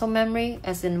your muscle memory,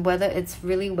 as in whether it's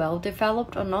really well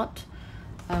developed or not.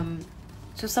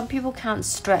 So some people can't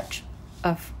stretch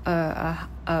a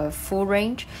full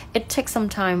range. It takes some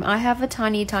time. I have a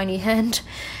tiny hand,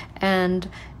 and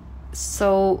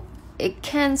so it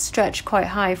can stretch quite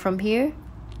high from here.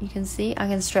 You can see I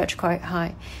can stretch quite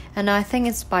high, and I think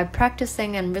it's by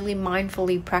practicing and really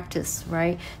mindfully practice,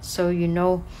 right? So you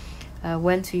know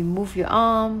when to move your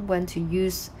arm, when to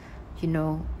use, you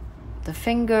know, the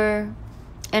finger.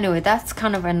 Anyway, that's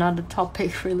kind of another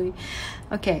topic really.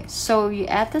 Okay, so you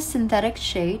add the synthetic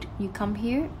shade. You come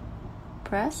here,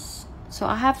 press. So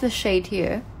I have the shade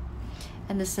here,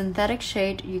 and the synthetic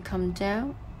shade, you come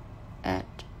down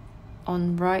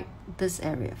on right this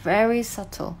area. Very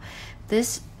subtle.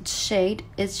 This shade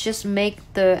is just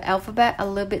make the alphabet a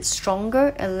little bit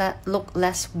stronger and look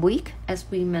less weak, as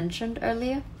we mentioned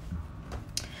earlier.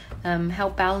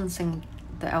 Help balancing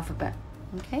the alphabet.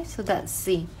 Okay, so that's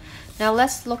C. Now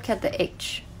let's look at the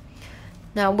H.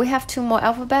 Now we have 2 more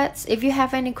alphabets. If you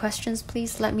have any questions,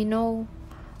 please let me know,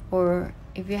 or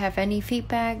if you have any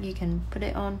feedback, you can put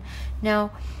it on.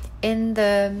 Now in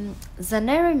the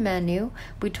Zaneri menu,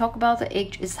 we talk about the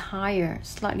H is higher,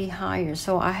 slightly higher.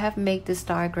 So I have made this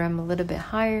diagram a little bit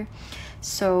higher.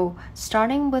 So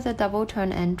starting with a double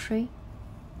turn entry,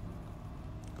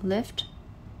 lift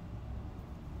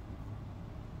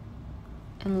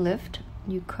and lift,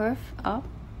 you curve up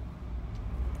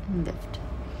and lift.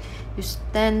 You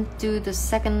then do the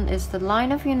second is the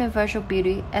line of universal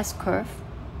beauty, S curve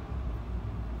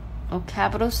or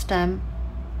capital stem,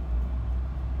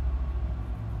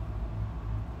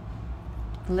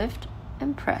 lift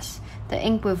and press. The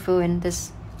ink will fill in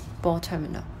this ball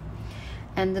terminal.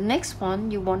 And the next one,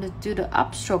 you want to do the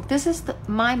upstroke. This is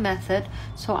my method.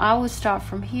 So I will start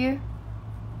from here.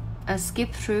 I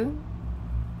skip through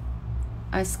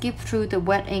the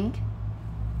wet ink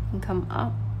and come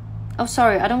up. Oh,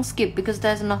 sorry, I don't skip because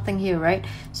there's nothing here, right?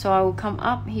 So I will come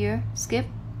up here, skip,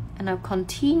 and I'll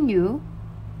continue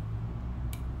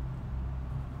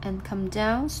and come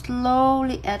down,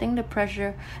 slowly adding the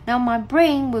pressure. Now my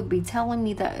brain will be telling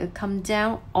me that it come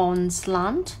down on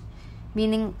slant,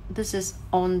 meaning this is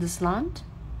on the slant.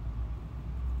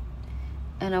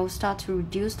 And I will start to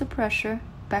reduce the pressure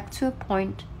back to a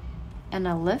point, and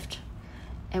I lift.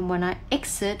 And when I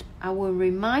exit, I will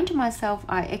remind myself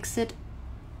I exit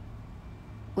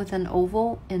with an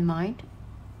oval in mind.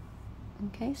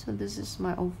 Okay, so this is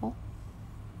my oval,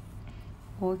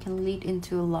 or it can lead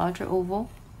into a larger oval.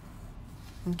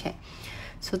 Okay,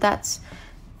 so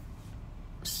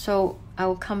I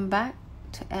will come back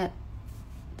to add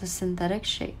the synthetic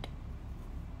shade.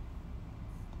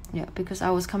 Yeah, because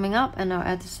I was coming up, and I'll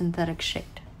add the synthetic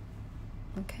shade.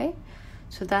 Okay,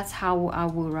 so that's how I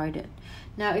will write it.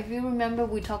 Now, if you remember,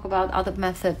 we talk about other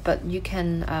method, but you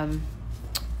can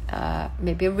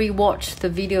maybe rewatch the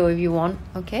video if you want.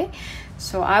 Okay,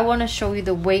 so I want to show you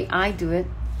the way I do it,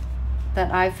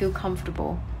 that I feel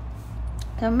comfortable.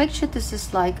 Now make sure this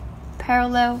is like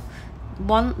parallel.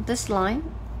 This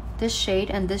line, this shade,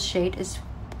 and this shade is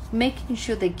making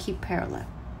sure they keep parallel.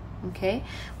 Okay,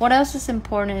 what else is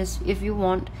important is, if you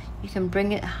want, you can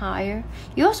bring it higher.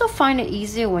 You also find it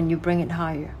easier when you bring it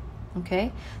higher.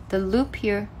 Okay, the loop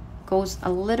here goes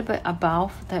a little bit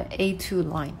above the A2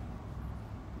 line.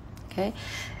 Okay,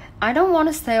 I don't want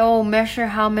to say, oh, measure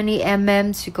how many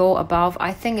mm to go above.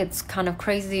 I think it's kind of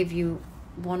crazy if you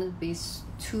want to be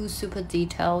too super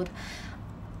detailed.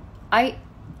 I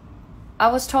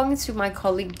was talking to my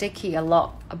colleague Dicky a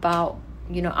lot about,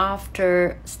 you know,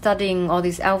 after studying all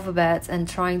these alphabets and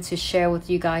trying to share with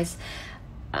you guys.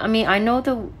 I mean, I know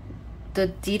the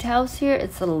details here,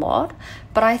 it's a lot,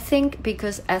 but I think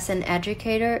because as an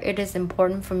educator, it is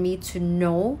important for me to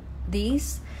know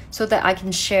these so that I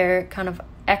can share kind of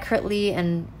accurately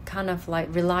and kind of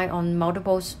like rely on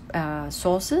multiple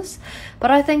sources. But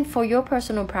I think for your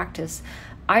personal practice,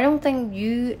 I don't think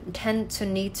you tend to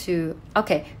need to,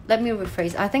 okay, let me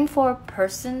rephrase. I think for a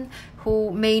person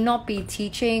who may not be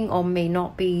teaching or may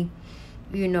not be,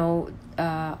 you know,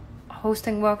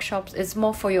 hosting workshops, it's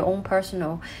more for your own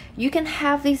personal. You can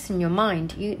have this in your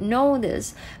mind, you know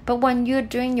this, but when you're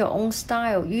doing your own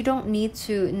style, you don't need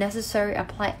to necessarily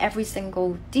apply every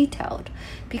single detail.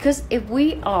 Because if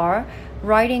we are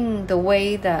writing the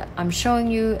way that I'm showing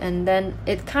you, and then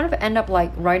it kind of end up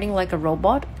like writing like a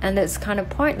robot, and it's kind of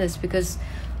pointless because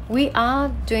we are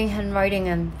doing handwriting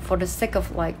and for the sake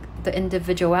of like the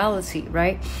individuality,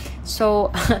 right?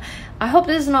 So I hope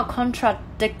this is not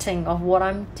contradicting of what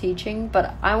I'm teaching,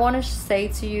 but I want to say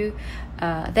to you,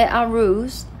 there are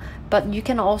rules, but you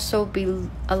can also be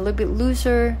a little bit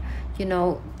looser. You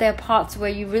know, there are parts where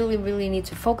you really need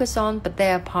to focus on, but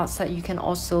there are parts that you can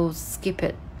also skip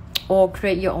it or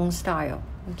create your own style.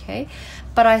 Okay,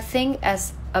 but I think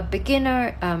as a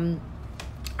beginner,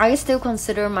 I still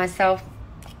consider myself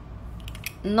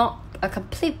not a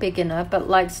complete beginner, but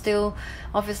like still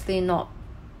obviously not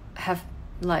have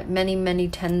like many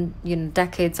 10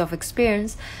 decades of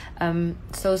experience,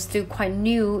 so still quite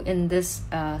new in this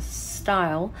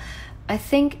style. I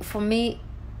think for me,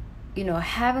 you know,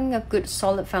 having a good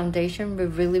solid foundation will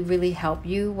really help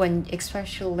you when,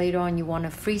 especially later on, you want to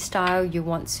freestyle, you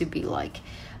want to be like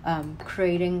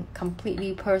creating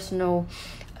completely personal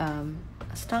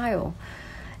style.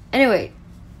 Anyway,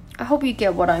 I hope you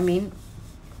get what I mean.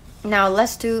 Now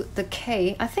let's do the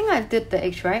K. I think I did the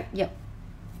H, right? Yep.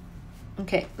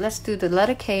 Okay, let's do the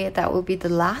letter K. That will be the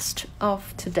last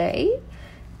of today.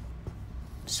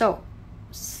 So,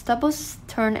 double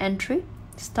turn entry.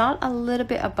 Start a little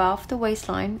bit above the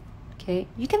waistline. Okay,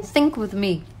 you can think with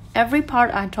me. Every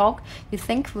part I talk, you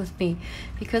think with me,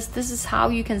 because this is how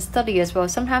you can study as well.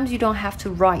 Sometimes you don't have to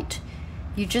write.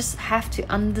 You just have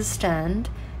to understand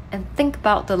and think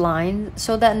about the line,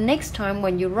 so that next time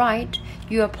when you write,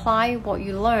 you apply what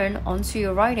you learn onto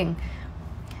your writing,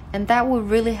 and that will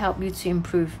really help you to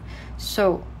improve.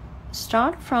 So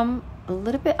start from a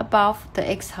little bit above the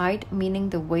X height, meaning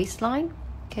the waistline.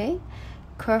 Okay,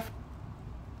 curve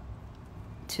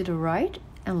to the right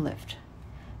and lift,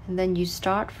 and then you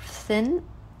start thin,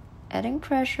 adding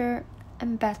pressure,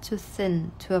 and back to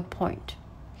thin to a point.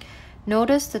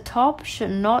 Notice the top should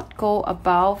not go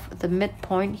above the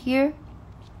midpoint here.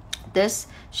 This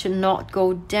should not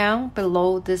go down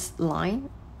below this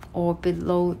line, or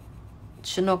below,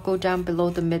 should not go down below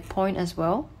the midpoint as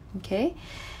well. Okay,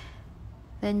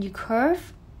 then you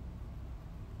curve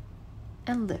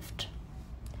and lift.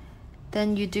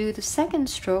 Then you do the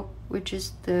second stroke, which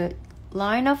is the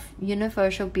line of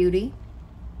universal beauty,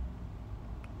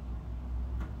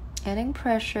 adding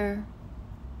pressure.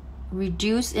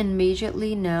 Reduce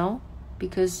immediately now,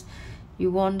 because you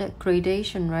want the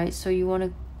gradation, right? So you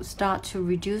want to start to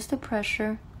reduce the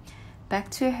pressure back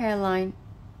to your hairline,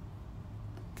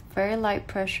 very light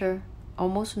pressure,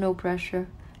 almost no pressure,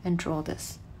 and draw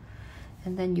this.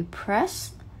 And then you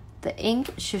press. The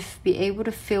ink should be able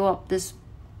to fill up this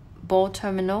ball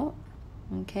terminal.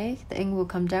 Okay, the ink will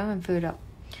come down and fill it up.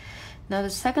 Now the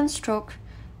second stroke,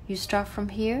 you start from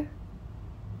here,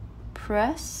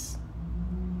 press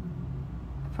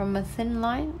from a thin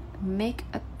line, make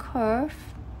a curve,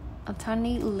 a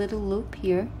tiny little loop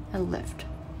here, and lift.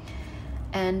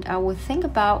 And I will think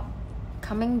about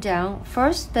coming down.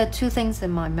 First, there are two things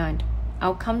in my mind.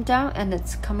 I'll come down, and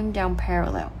it's coming down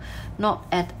parallel, not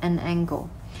at an angle.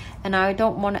 And I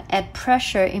don't want to add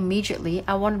pressure immediately.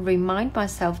 I want to remind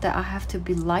myself that I have to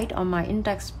be light on my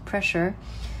index pressure,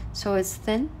 so it's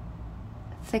thin,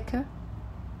 thicker,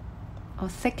 or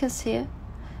thickest here,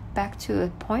 back to a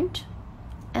point,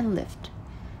 and lift.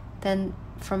 Then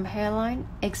from hairline,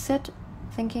 exit,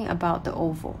 thinking about the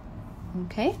oval.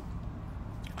 Okay,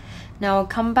 now I'll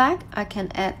come back. I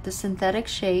can add the synthetic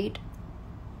shade.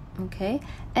 Okay,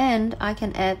 and I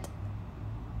can add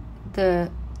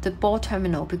the ball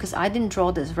terminal, because I didn't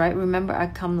draw this, right? Remember, I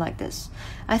come like this.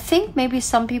 I think maybe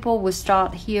some people will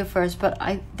start here first, but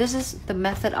this is the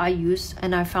method I use,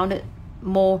 and I found it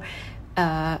more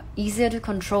easier to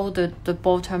control the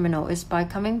ball terminal is by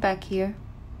coming back here,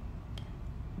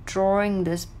 drawing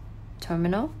this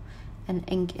terminal, and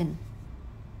ink in.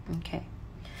 Okay,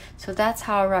 so that's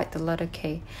how I write the letter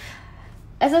K.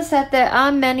 As I said, there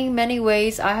are many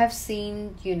ways. I have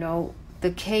seen, you know,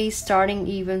 the K starting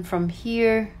even from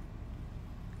here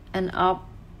and up,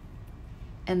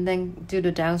 and then do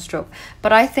the downstroke.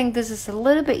 But I think this is a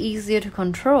little bit easier to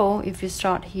control if you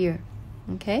start here.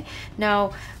 Okay,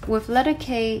 now with letter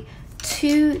K,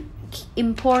 two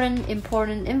important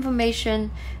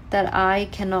information that I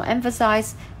cannot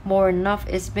emphasize more enough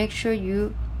is make sure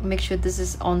this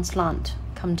is on slant,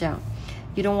 come down.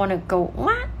 You don't want to go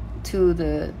to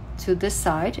this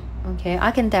side. Okay,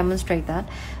 I can demonstrate that.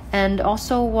 And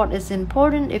also what is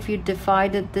important, if you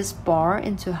divided this bar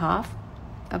into half,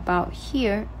 about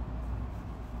here,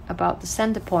 about the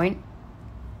center point.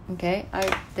 Okay,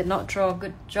 I did not draw a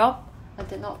good job. I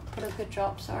did not put a good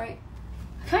job, sorry.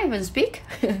 I can't even speak.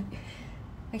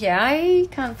 Okay, I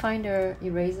can't find an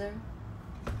eraser.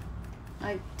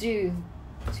 I do.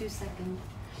 2 seconds.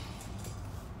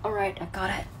 Alright, I got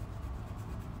it.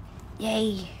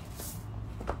 Yay.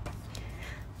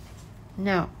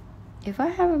 Now, if I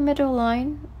have a middle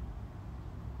line,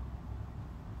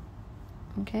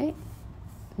 okay,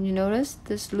 you notice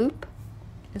this loop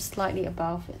is slightly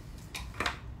above it.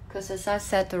 Because as I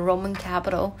said, the Roman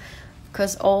capital,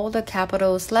 because all the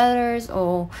capitals letters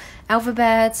or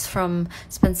alphabets from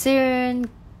Spencerian,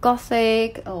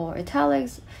 Gothic or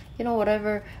italics, you know,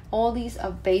 whatever, all these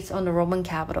are based on the Roman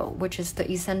capital, which is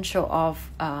the essential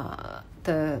of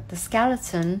the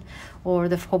skeleton, or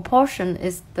the proportion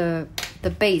is the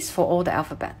base for all the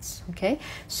alphabets. Okay,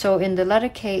 so in the letter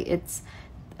K, it's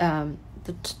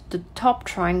the top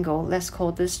triangle, let's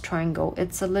call this triangle,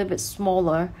 it's a little bit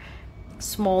smaller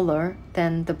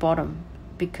than the bottom,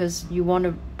 because you want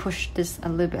to push this a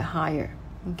little bit higher.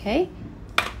 Okay,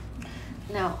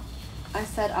 now I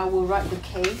said I will write the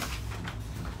K,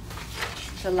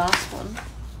 the last one.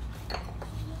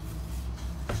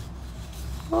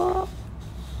 Oh,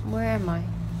 where am I?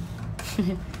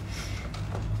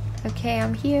 Okay,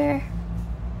 I'm here.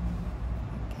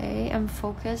 Okay, I'm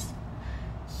focused.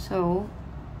 So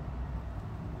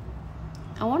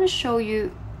I want to show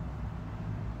you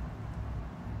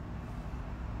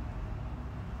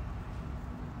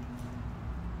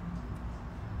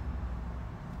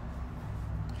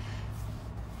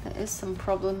there is some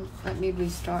problem. Let me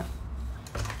restart.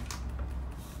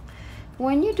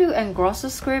 When you do Engrosser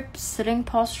script, sitting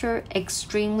posture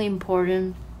extremely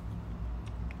important.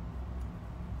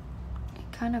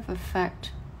 It kind of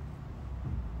affect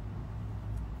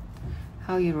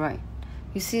how you write.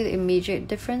 You see the immediate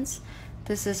difference?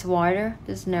 This is wider,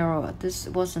 this is narrower. This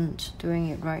wasn't doing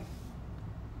it right.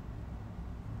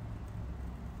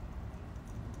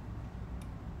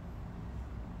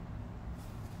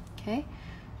 Okay,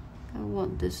 I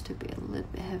want this to be a little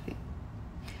bit heavy.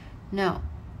 Now,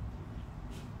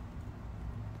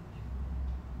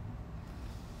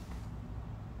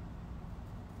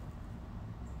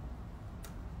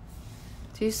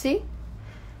 do you see?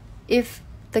 If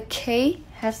the K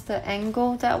has the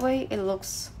angle that way, it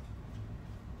looks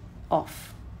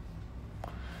off.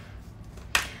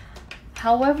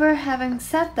 However, having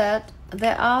said that,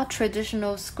 there are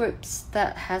traditional scripts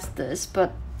that has this,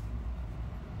 but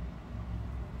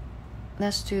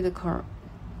let's do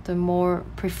the more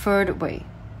preferred way.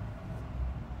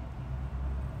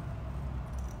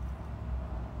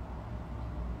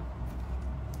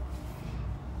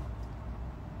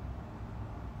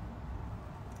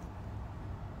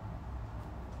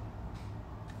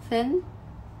 Thin,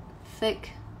 thick,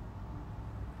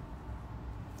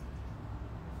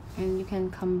 and you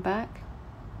can come back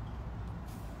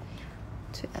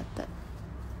to add that.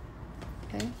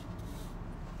 Okay,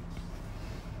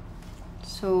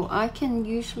 so I can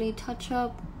usually touch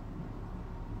up,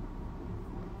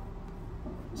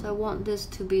 so I want this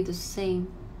to be the same.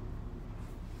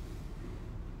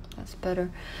 That's better.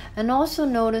 And also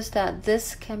notice that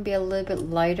this can be a little bit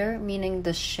lighter, meaning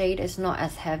the shade is not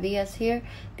as heavy as here.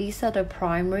 These are the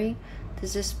primary.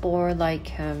 This is more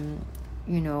like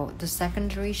you know, the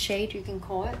secondary shade, you can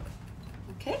call it.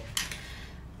 Okay,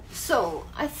 so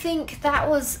I think that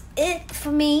was it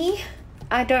for me.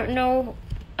 I don't know,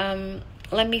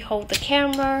 let me hold the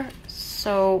camera.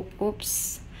 So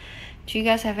oops, do you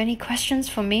guys have any questions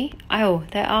for me? Oh,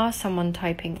 there are someone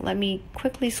typing. Let me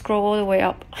quickly scroll all the way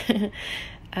up.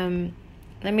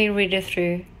 Let me read it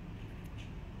through.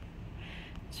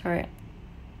 Sorry.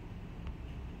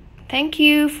 Thank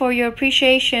you for your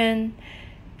appreciation.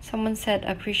 Someone said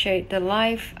appreciate the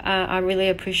live. I really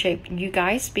appreciate you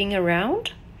guys being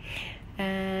around.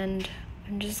 and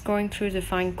I'm just going through to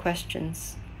find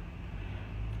questions.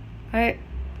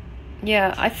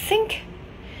 Yeah, I think,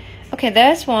 okay,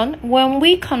 there's one. When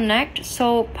we connect,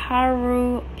 so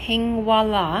Paru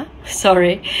Hingwala,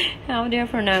 sorry, how do I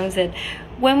pronounce it?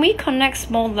 When we connect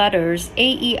small letters, A,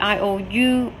 E, I, O,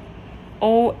 U,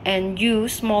 O, and U,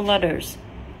 small letters,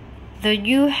 the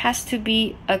U has to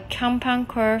be a compound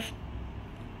curve.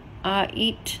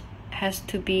 It has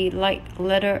to be like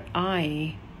letter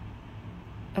I.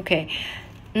 Okay,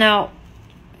 now,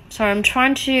 sorry, I'm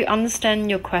trying to understand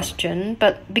your question,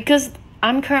 but because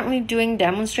I'm currently doing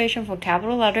demonstration for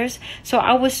capital letters, so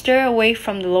I will steer away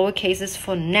from the lower cases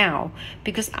for now,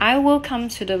 because I will come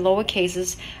to the lower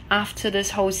cases after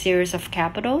this whole series of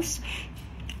capitals.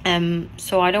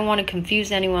 So I don't want to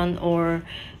confuse anyone, or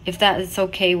if that is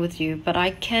okay with you, but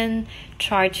I can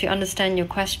try to understand your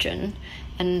question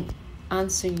and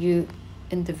answer you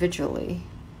individually,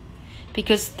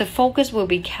 because the focus will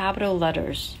be capital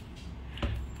letters.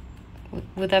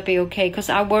 Would that be okay? Because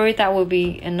I worry that will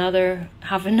be another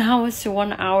half an hour to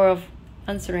 1 hour of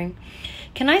answering.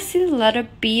 Can I see the letter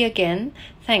B again?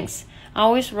 Thanks. I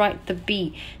always write the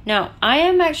B. Now, I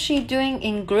am actually doing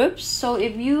in groups. So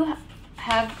if you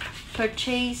have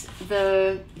purchased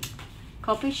the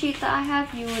copy sheet that I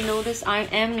have, you will notice I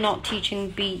am not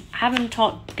teaching B. I haven't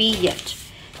taught B yet.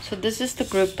 So this is the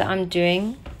group that I'm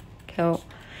doing.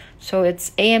 So it's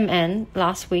AMN.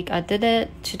 Last week I did it.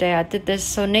 Today I did this.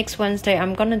 So next Wednesday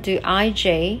I'm gonna do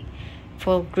IJ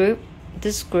for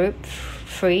this group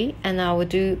 3, and I will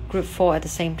do group 4 at the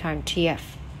same time,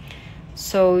 TF.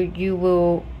 So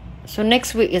so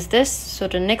next week is this. So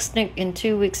the next in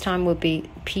 2 weeks time will be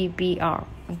PBR.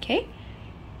 Okay.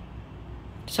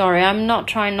 Sorry, I'm not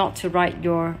trying not to write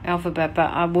your alphabet,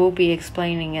 but I will be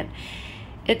explaining it.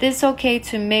 It is okay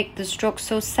to make the strokes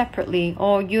so separately,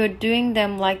 or you're doing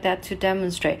them like that to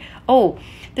demonstrate. Oh,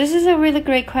 this is a really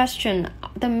great question.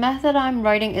 The method I'm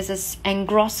writing is an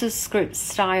Engrosser script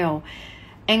style.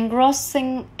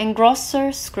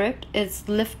 Engrosser script is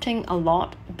lifting a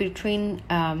lot between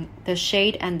the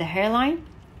shade and the hairline.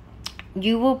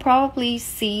 You will probably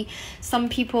see some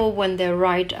people when they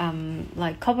write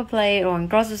like copperplate or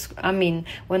Engrosser,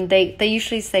 when they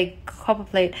usually say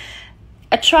copperplate.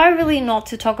 I try really not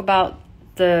to talk about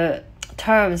the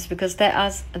terms, because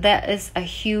there is a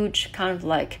huge kind of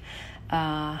like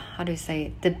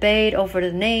debate over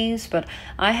the names. But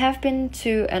I have been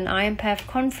to an IMPAF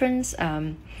conference,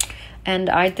 and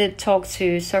I did talk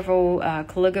to several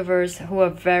calligraphers who are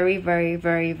very, very,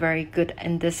 very, very good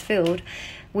in this field.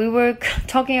 We were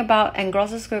talking about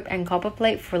Engrosser script and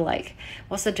copperplate for like,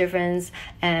 what's the difference,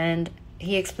 and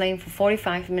he explained for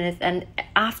 45 minutes, and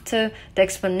after the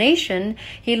explanation,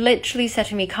 he literally said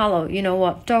to me, Kalo, you know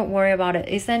what, don't worry about it.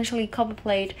 Essentially,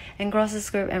 copperplate, Engrosser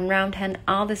script, and round hand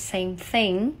are the same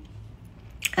thing.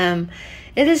 It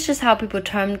is just how people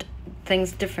termed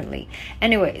things differently.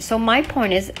 Anyway, so my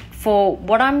point is, for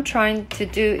what I'm trying to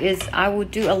do is I will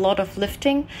do a lot of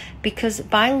lifting, because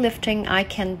by lifting, I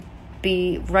can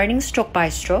be writing stroke by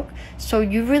stroke, so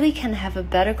you really can have a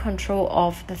better control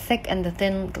of the thick and the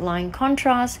thin line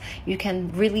contrast. You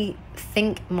can really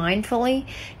think mindfully.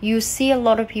 You see a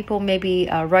lot of people maybe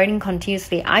writing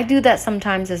continuously. I do that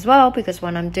sometimes as well, because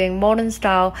when I'm doing modern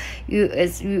style,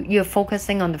 you're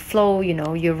focusing on the flow.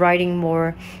 You're writing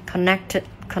more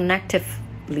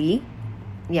connectively.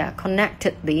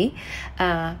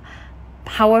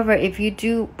 However, if you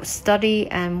do study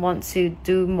and want to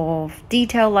do more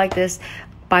detail like this,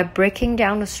 by breaking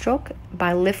down the stroke,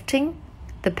 by lifting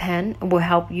the pen, will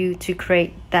help you to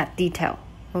create that detail,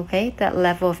 okay, that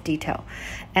level of detail.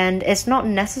 And it's not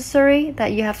necessary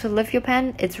that you have to lift your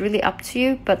pen. It's really up to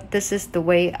you, but this is the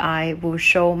way I will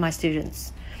show my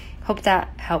students. Hope that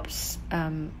helps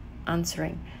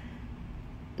answering.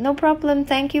 No problem.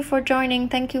 Thank you for joining.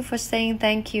 Thank you for saying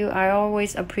thank you. I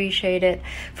always appreciate it.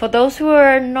 For those who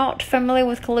are not familiar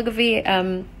with calligraphy,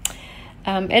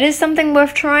 it is something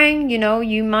worth trying.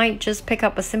 You might just pick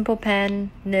up a simple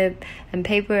pen, nib, and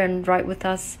paper and write with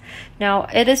us. Now,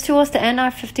 it is towards the end. I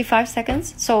have 55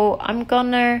 seconds. So I'm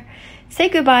gonna say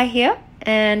goodbye here,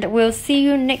 and we'll see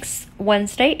you next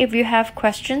Wednesday. If you have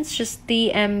questions, just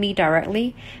DM me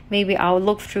directly. Maybe I'll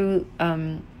look through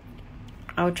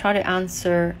I'll try to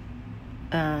answer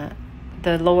the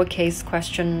lowercase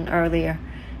question earlier.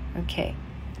 Okay,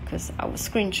 because I will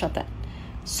screenshot that.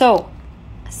 So,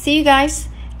 see you guys,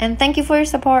 and thank you for your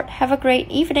support. Have a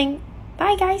great evening.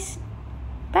 Bye, guys.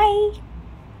 Bye.